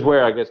 which is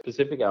where I guess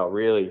Pacific Ale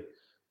really,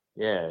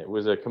 it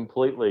was a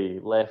completely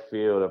left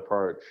field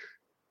approach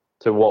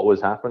to what was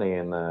happening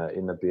in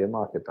the beer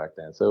market back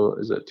then. So it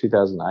was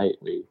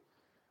 2008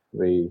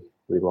 we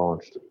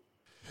launched.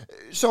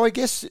 So I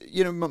guess,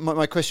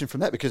 my question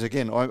from that, because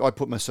again, I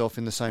put myself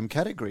in the same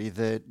category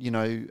that,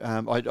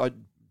 I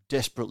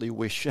desperately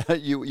wish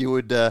you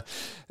would,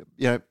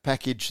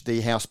 package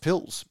the house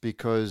pills,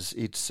 because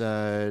it's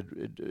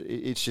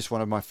just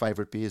one of my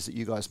favourite beers that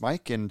you guys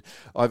make. And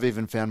I've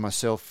even found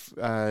myself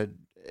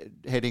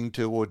heading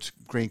towards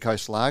Green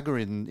Coast Lager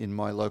in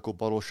my local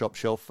bottle shop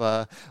shelf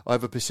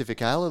over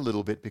Pacific Ale a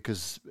little bit,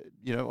 because,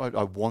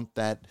 I want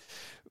that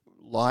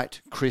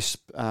light,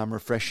 crisp,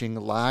 refreshing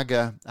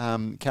lager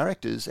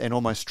characters, and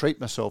almost treat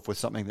myself with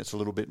something that's a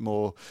little bit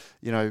more,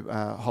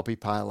 hoppy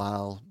pale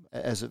ale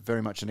as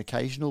very much an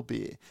occasional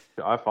beer.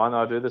 I find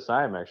I do the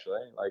same,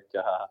 actually. Like,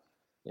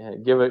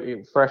 give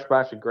a fresh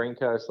batch of Green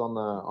Coast on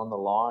the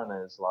line,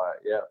 and it's like,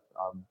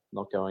 I'm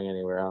not going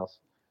anywhere else.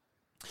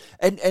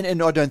 And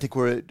I don't think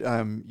we're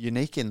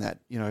unique in that.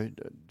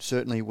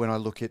 Certainly when I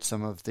look at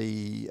some of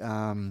the,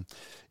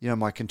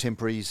 my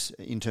contemporaries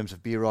in terms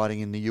of beer writing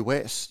in the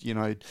US,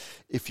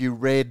 if you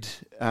read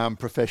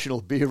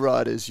professional beer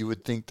writers, you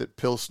would think that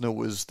Pilsner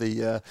was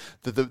the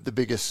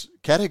biggest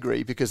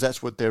category, because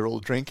that's what they're all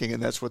drinking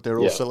and that's what they're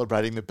all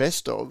celebrating the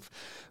best of.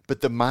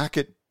 But the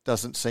market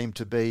doesn't seem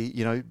to be,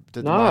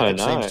 the market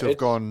seems to have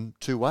gone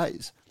two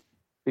ways.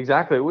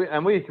 Exactly. We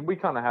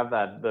kind of have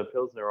the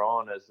Pilsner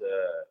on as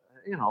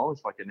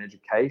almost like an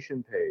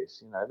education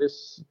piece.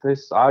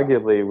 This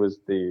arguably was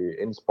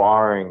the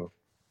inspiring,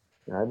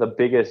 the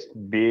biggest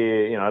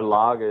beer,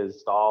 lagers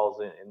styles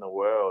in the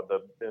world.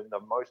 The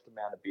most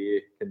amount of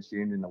beer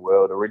consumed in the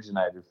world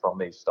originated from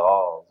these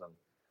styles,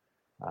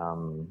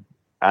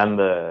 and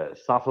the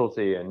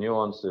subtlety and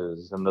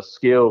nuances and the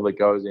skill that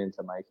goes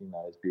into making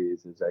those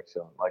beers is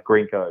excellent. Like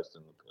Green Coast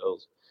and the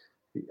Pils,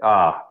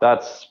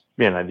 that's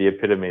the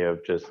epitome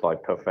of just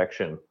like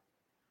perfection.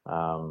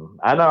 And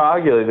are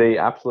arguably the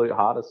absolute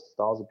hardest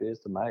styles of beers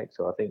to make.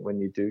 So I think when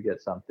you do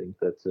get something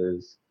that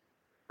is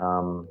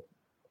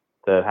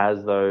that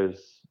has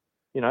those,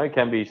 it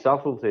can be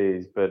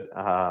subtleties, but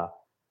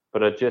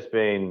it just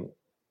been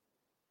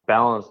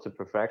balanced to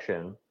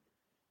perfection.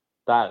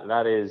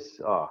 That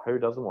is, who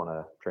doesn't want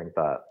to drink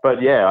that? But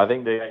I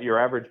think your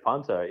average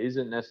punter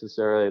isn't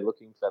necessarily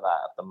looking for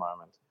that at the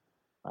moment.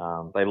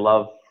 They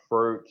love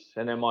fruit,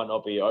 and there might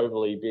not be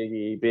overly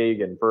big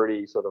and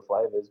fruity sort of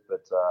flavors,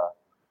 but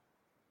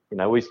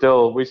we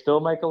still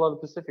make a lot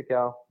of Pacific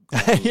Ale.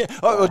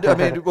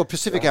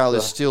 Pacific Ale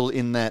is still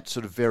in that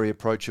sort of very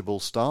approachable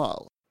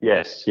style.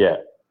 Yes, yeah.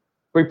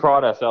 We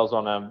pride ourselves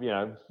on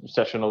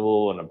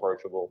sessionable and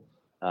approachable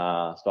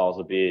styles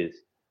of beers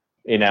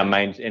in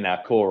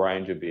our core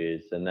range of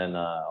beers, and then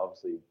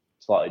obviously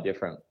slightly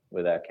different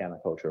with our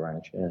counterculture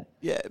range.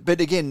 Yeah, but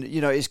again,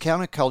 is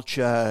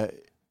counterculture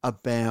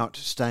about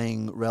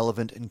staying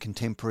relevant and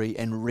contemporary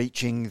and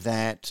reaching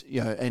that,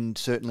 and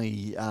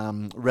certainly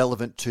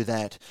relevant to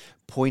that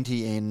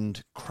pointy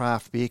end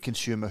craft beer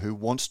consumer who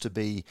wants to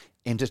be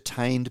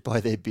entertained by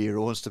their beer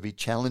or wants to be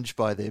challenged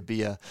by their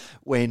beer,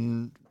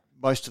 when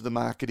most of the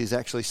market is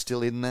actually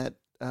still in that,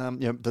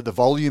 the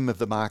volume of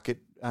the market,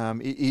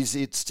 is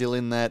it still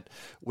in that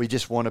we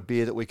just want a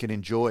beer that we can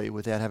enjoy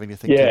without having to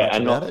think too much about it?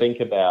 And not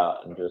think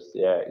about, and just,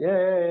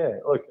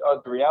 Look,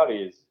 the reality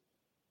is,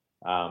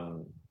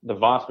 the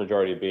vast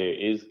majority of beer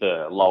is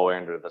the lower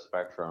end of the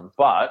spectrum,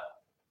 but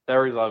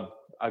there is a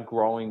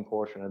growing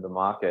portion of the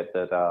market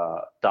that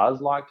does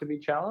like to be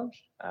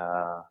challenged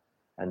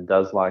and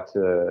does like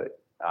to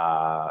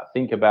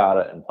think about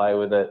it and play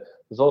with it.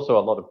 There's also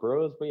a lot of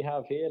brewers we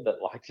have here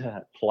that like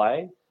to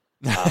play.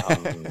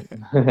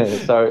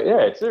 So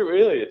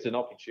it's an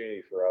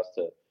opportunity for us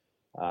to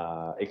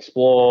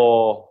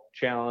explore,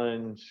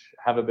 challenge,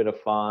 have a bit of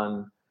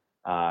fun.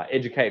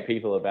 Educate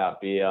people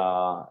about beer,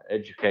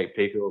 educate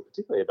people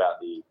particularly about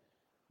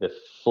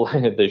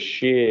the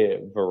sheer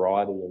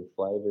variety of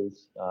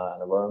flavors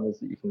and aromas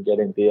that you can get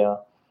in beer,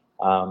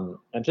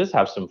 and just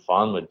have some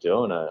fun with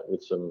doing it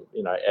with some,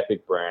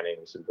 epic branding,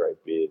 some great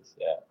beers.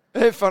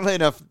 Funnily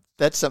enough,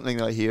 that's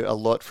something I hear a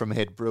lot from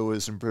head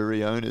brewers and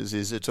brewery owners,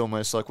 is it's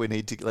almost like we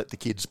need to let the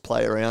kids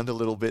play around a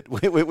little bit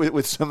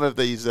with some of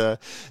these,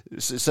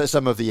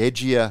 some of the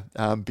edgier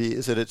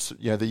beers, and it's,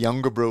 the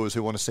younger brewers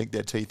who want to sink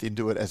their teeth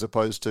into it, as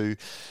opposed to,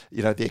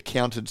 the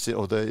accountants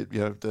or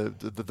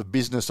the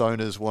business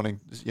owners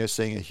wanting,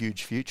 seeing a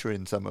huge future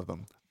in some of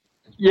them.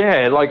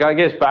 Yeah, like I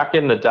guess back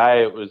in the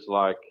day it was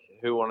like,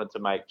 who wanted to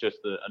make just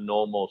a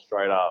normal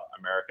straight up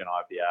American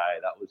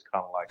IPA? That was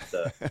kind of like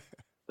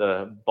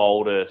the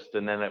boldest,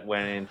 and then it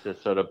went into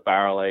sort of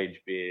barrel aged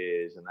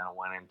beers, and then it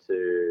went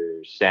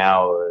into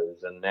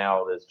sours, and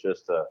now there's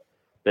just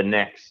the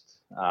next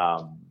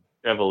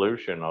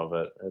evolution of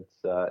it.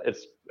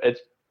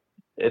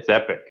 It's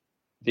epic.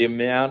 The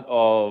amount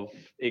of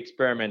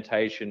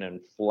experimentation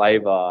and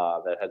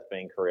flavor that has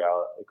been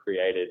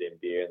created in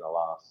beer in the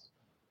last,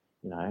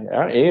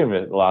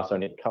 even the last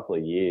only couple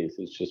of years,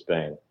 it's just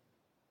been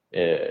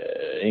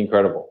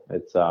incredible.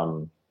 It's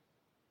a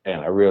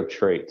real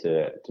treat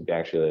to be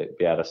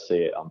able to see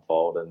it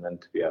unfold and then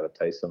to be able to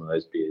taste some of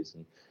those beers.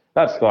 And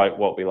that's like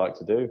what we like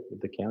to do with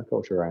the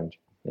counterculture range.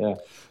 Yeah.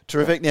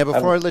 Terrific. Now,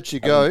 before I let you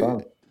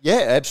go,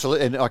 yeah,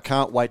 absolutely. And I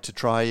can't wait to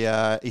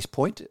try East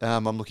Point.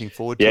 I'm looking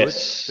forward to it.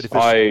 Yes.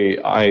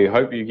 I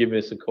hope you give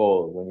us a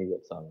call when you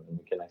get some and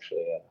we can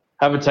actually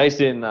have a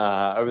tasting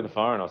over the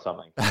phone or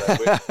something.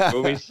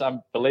 So I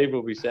believe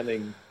we'll be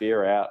sending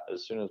beer out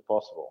as soon as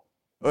possible.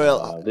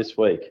 Well, this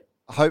week.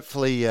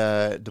 Hopefully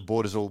the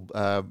borders will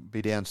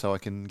be down so I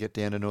can get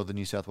down to northern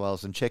New South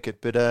Wales and check it.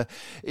 But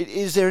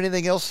is there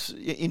anything else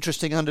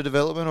interesting under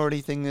development or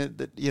anything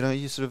that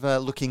you're sort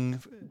of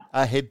looking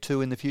ahead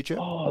to in the future?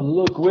 Oh,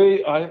 look,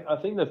 I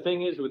think the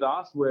thing is with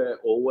us, we're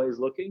always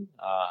looking.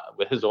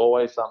 There's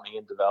always something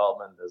in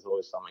development. There's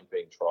always something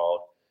being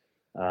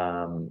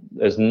trialled.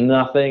 There's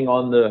nothing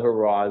on the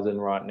horizon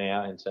right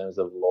now in terms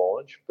of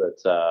launch, but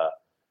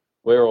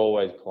we're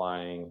always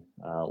playing,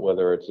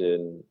 whether it's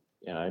in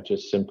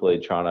just simply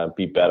trying to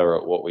be better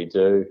at what we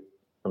do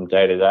from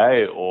day to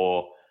day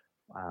or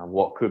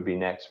what could be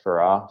next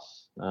for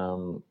us.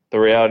 The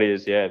reality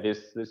is,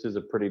 this is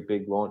a pretty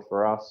big launch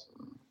for us.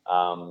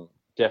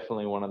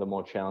 Definitely one of the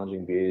more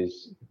challenging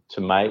beers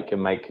to make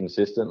and make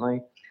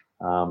consistently.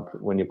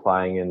 When you're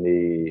playing in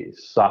the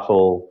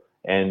subtle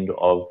end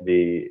of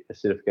the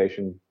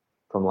acidification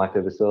from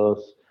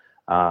lactobacillus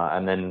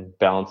and then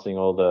balancing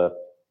all the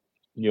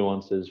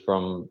nuances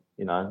from,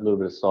 a little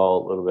bit of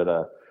salt, a little bit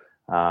of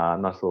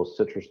nice little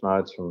citrus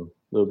notes from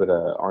a little bit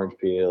of orange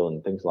peel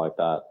and things like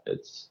that.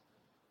 This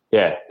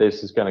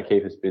is going to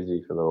keep us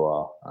busy for a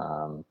little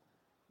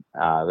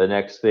while. The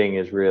next thing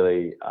is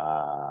really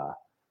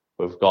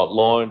we've got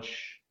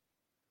launch,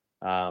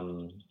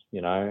 and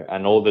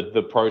all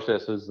the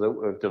processes that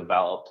we've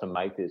developed to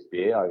make this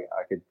beer.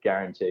 I could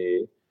guarantee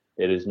you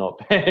it is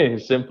not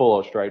simple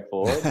or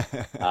straightforward,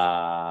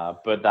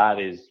 but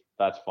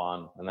that's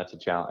fun and that's a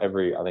challenge.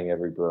 I think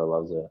every brewer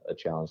loves a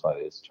challenge like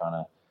this,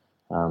 trying to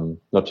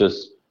not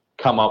just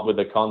come up with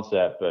a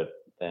concept, but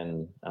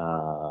then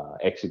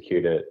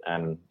execute it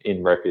and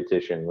in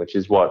repetition, which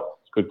is what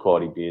good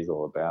quality beer is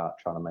all about,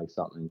 trying to make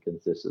something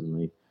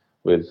consistently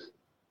with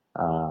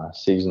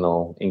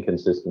seasonal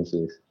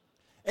inconsistencies.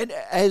 And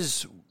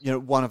as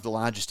one of the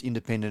largest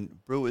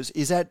independent brewers,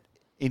 is that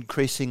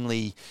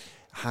increasingly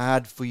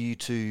hard for you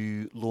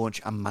to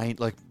launch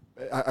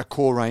a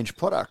core range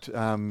product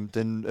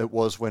than it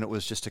was when it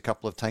was just a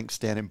couple of tanks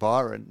down in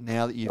Byron?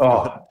 Now that you've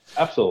got...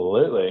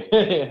 Absolutely.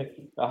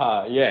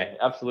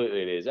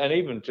 Absolutely it is. And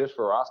even just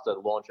for us to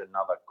launch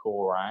another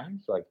core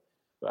range,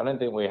 I don't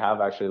think we have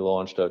actually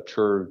launched a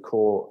true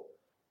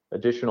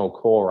additional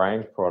core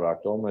range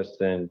product almost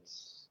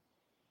since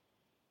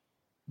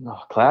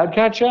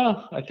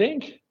Cloudcatcher, I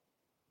think,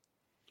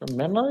 from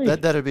memory.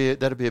 That'd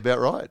be about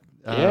right.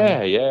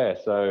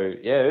 So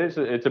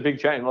it's a big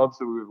change.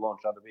 Obviously, we've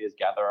launched other beers,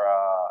 Gatherer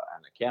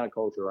and a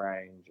counterculture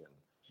range and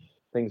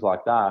things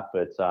like that.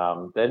 But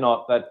they're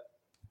not that.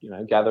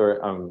 Gatherer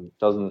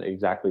doesn't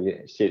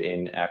exactly sit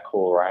in our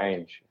core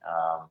range.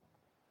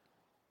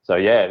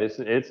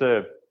 It's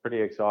a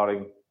pretty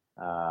exciting,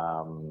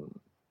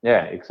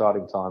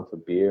 exciting time for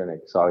beer and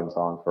exciting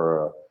time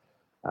for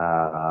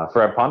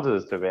our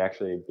punters to be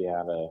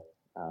able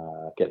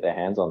to get their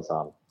hands on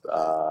some,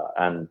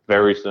 and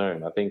very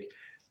soon. I think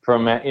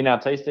in our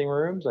tasting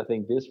rooms, I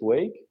think this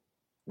week,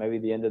 maybe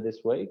the end of this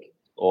week,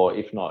 or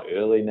if not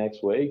early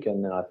next week,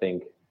 and then I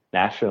think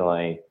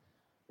nationally,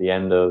 the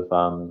end of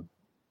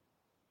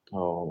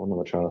what am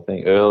I trying to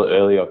think?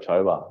 Early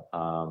October.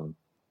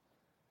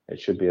 It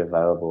should be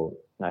available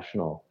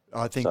national.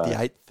 I think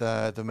the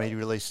 8th, the media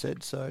release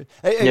said so.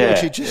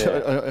 Actually,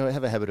 I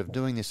have a habit of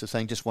doing this, of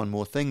saying just one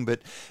more thing, but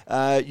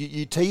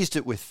you teased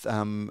it with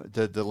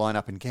the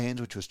lineup in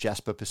cans, which was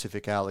Jasper,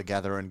 Pacific Ale, The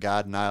Gatherer, and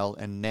Garden Ale,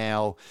 and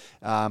now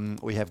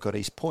we have got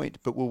East Point.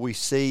 But will we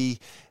see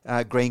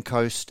Green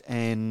Coast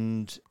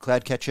and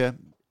Cloudcatcher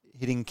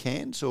hitting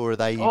cans, or are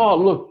they... Oh,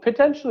 look,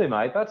 potentially,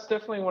 mate. That's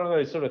definitely one of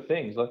those sort of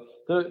things. Like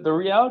the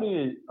reality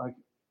is,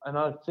 and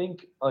I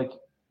think,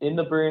 in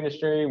the beer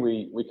industry,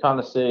 we kind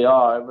of see,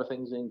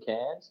 everything's in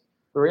cans.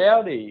 The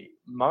reality,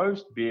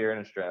 most beer in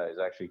Australia is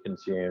actually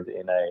consumed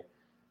in a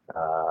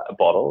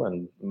bottle,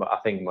 and I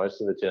think most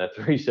of it's in a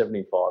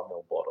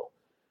 375ml bottle.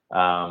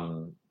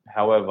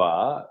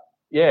 However,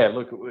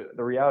 the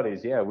reality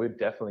is, we'd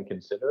definitely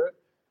consider it.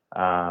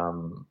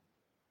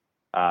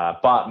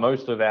 But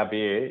most of our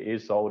beer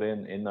is sold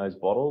in those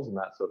bottles in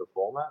that sort of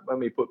format. When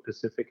we put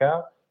Pacific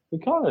out, we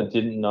kind of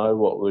didn't know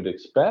what we'd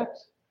expect.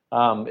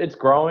 It's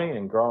growing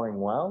and growing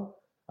well,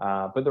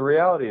 but the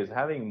reality is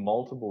having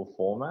multiple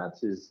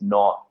formats is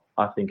not,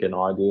 I think, an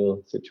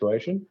ideal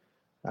situation.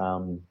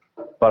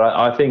 But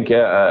I think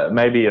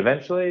maybe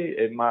eventually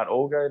it might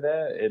all go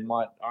there. It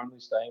might only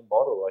stay in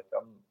bottle.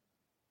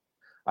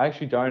 I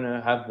actually don't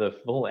have the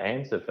full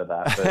answer for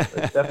that,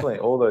 but it's definitely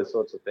all those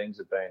sorts of things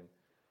have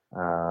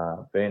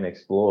been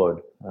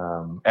explored.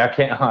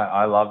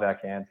 I love our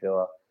can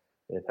filler.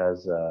 It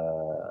has,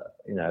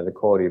 the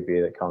quality of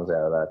beer that comes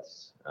out of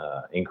that's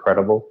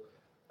incredible.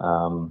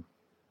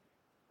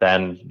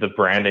 Then the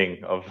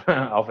branding of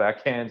our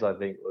cans, I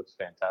think, looks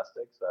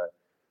fantastic. So,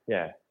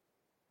 yeah.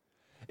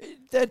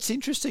 That's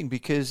interesting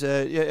because,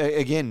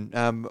 again,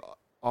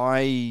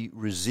 I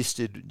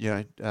resisted,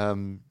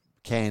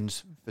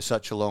 cans for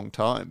such a long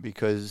time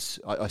because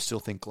I still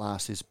think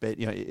glass is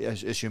better.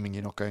 Assuming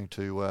you're not going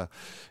to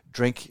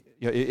drink,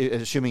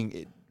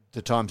 assuming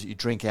the times that you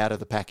drink out of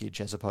the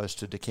package as opposed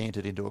to decant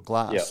it into a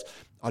glass,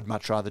 I'd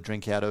much rather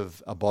drink out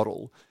of a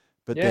bottle.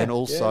 But then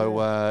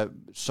also,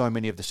 so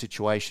many of the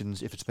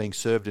situations, if it's being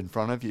served in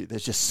front of you,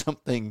 there's just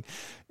something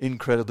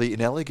incredibly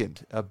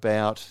inelegant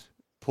about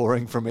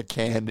pouring from a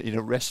can in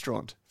a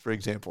restaurant, for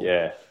example.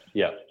 Yeah,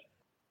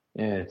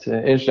 it's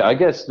interesting. I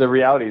guess the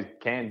reality is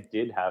cans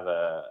did have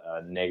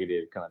a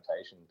negative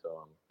connotation to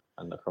them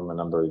and from a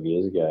number of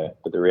years ago.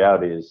 But the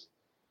reality is,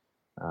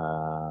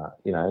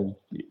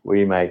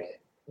 we make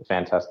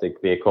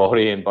fantastic beer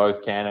quality in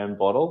both can and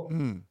bottle.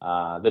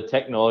 The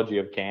technology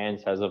of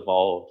cans has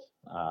evolved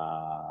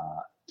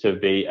to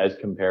be as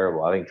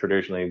comparable. I think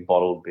traditionally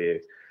bottled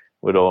beer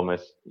would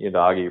almost, you'd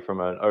argue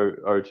from an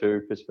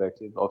O2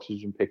 perspective,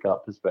 oxygen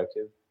pickup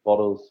perspective,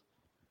 bottles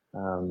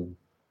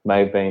may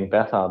have been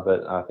better,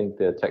 but I think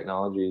the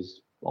technology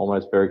is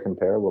almost very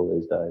comparable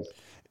these days.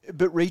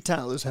 But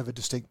retailers have a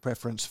distinct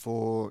preference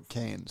for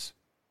cans.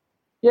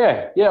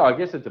 Yeah, I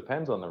guess it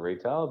depends on the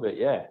retailer, but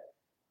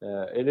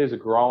it is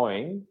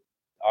growing.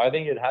 I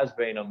think it has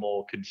been a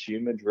more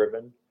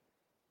consumer-driven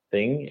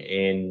thing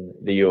in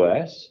the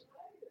US.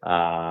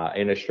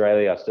 In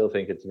Australia, I still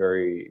think it's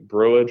very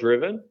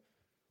brewer-driven.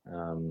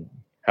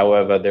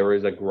 However, there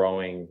is a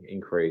growing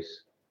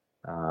increase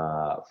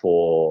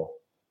for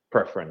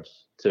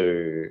preference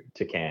to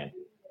can.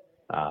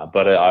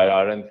 But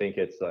I don't think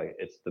it's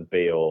the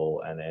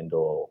be-all and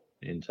end-all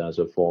in terms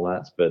of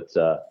formats. But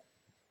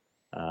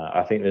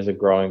I think there's a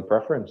growing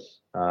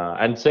preference.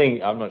 And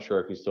I'm not sure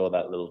if you saw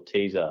that little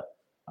teaser.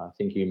 I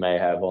think you may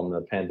have on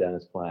the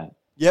Pandanus plant.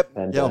 Yep.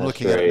 I'm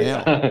looking at it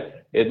now.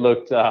 It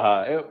looked.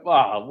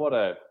 Wow!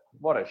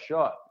 What a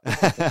shot!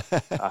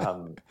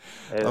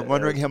 I'm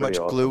wondering how much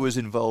glue was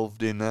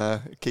involved in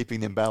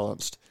keeping them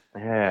balanced.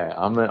 Yeah,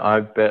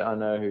 I bet I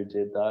know who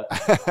did that.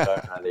 I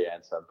don't know the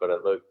answer, but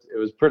it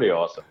was pretty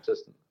awesome.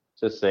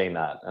 Just seeing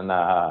that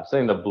and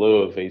seeing the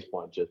blue of East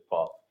Point just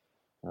pop.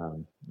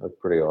 Looked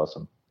pretty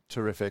awesome.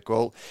 Terrific.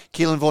 Well,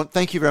 Caolan, Vaughan,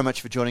 thank you very much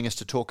for joining us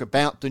to talk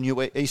about the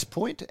new East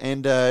Point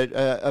and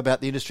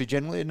about the industry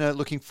generally, and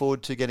looking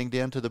forward to getting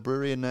down to the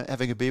brewery and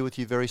having a beer with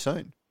you very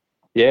soon.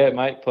 Yeah,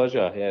 mate,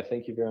 pleasure. Yeah,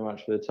 thank you very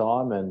much for the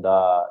time. And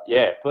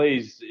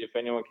please, if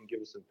anyone can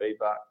give us some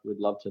feedback, we'd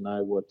love to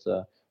know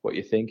what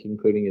you think,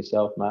 including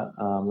yourself, Matt,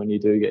 when you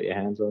do get your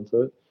hands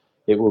onto it.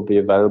 It will be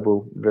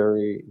available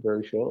very,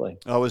 very shortly.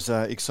 I was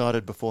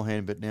excited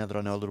beforehand, but now that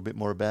I know a little bit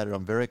more about it,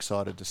 I'm very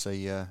excited to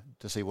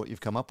see what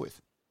you've come up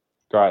with.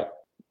 Great.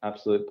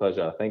 Absolute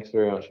pleasure. Thanks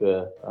very much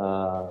for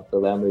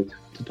allowing me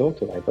to talk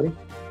today, buddy.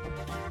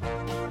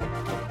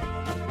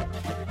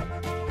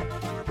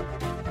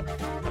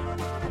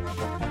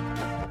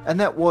 And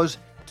that was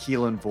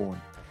Caolan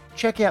Vaughan.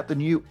 Check out the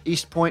new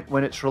East Point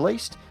when it's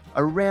released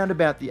around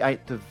about the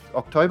 8th of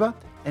October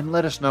and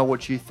let us know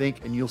what you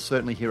think, and you'll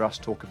certainly hear us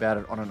talk about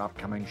it on an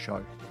upcoming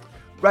show.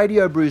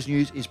 Radio Brews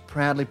News is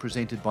proudly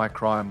presented by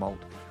Cryer Malt.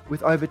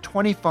 With over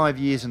 25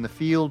 years in the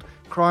field,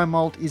 Cryer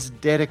Malt is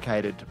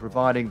dedicated to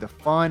providing the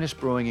finest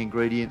brewing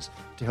ingredients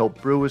to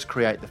help brewers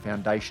create the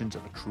foundations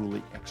of a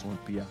truly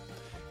excellent beer.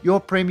 Your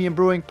premium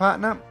brewing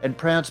partner and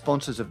proud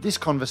sponsors of this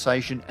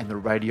conversation and the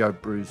Radio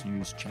Brews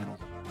News channel.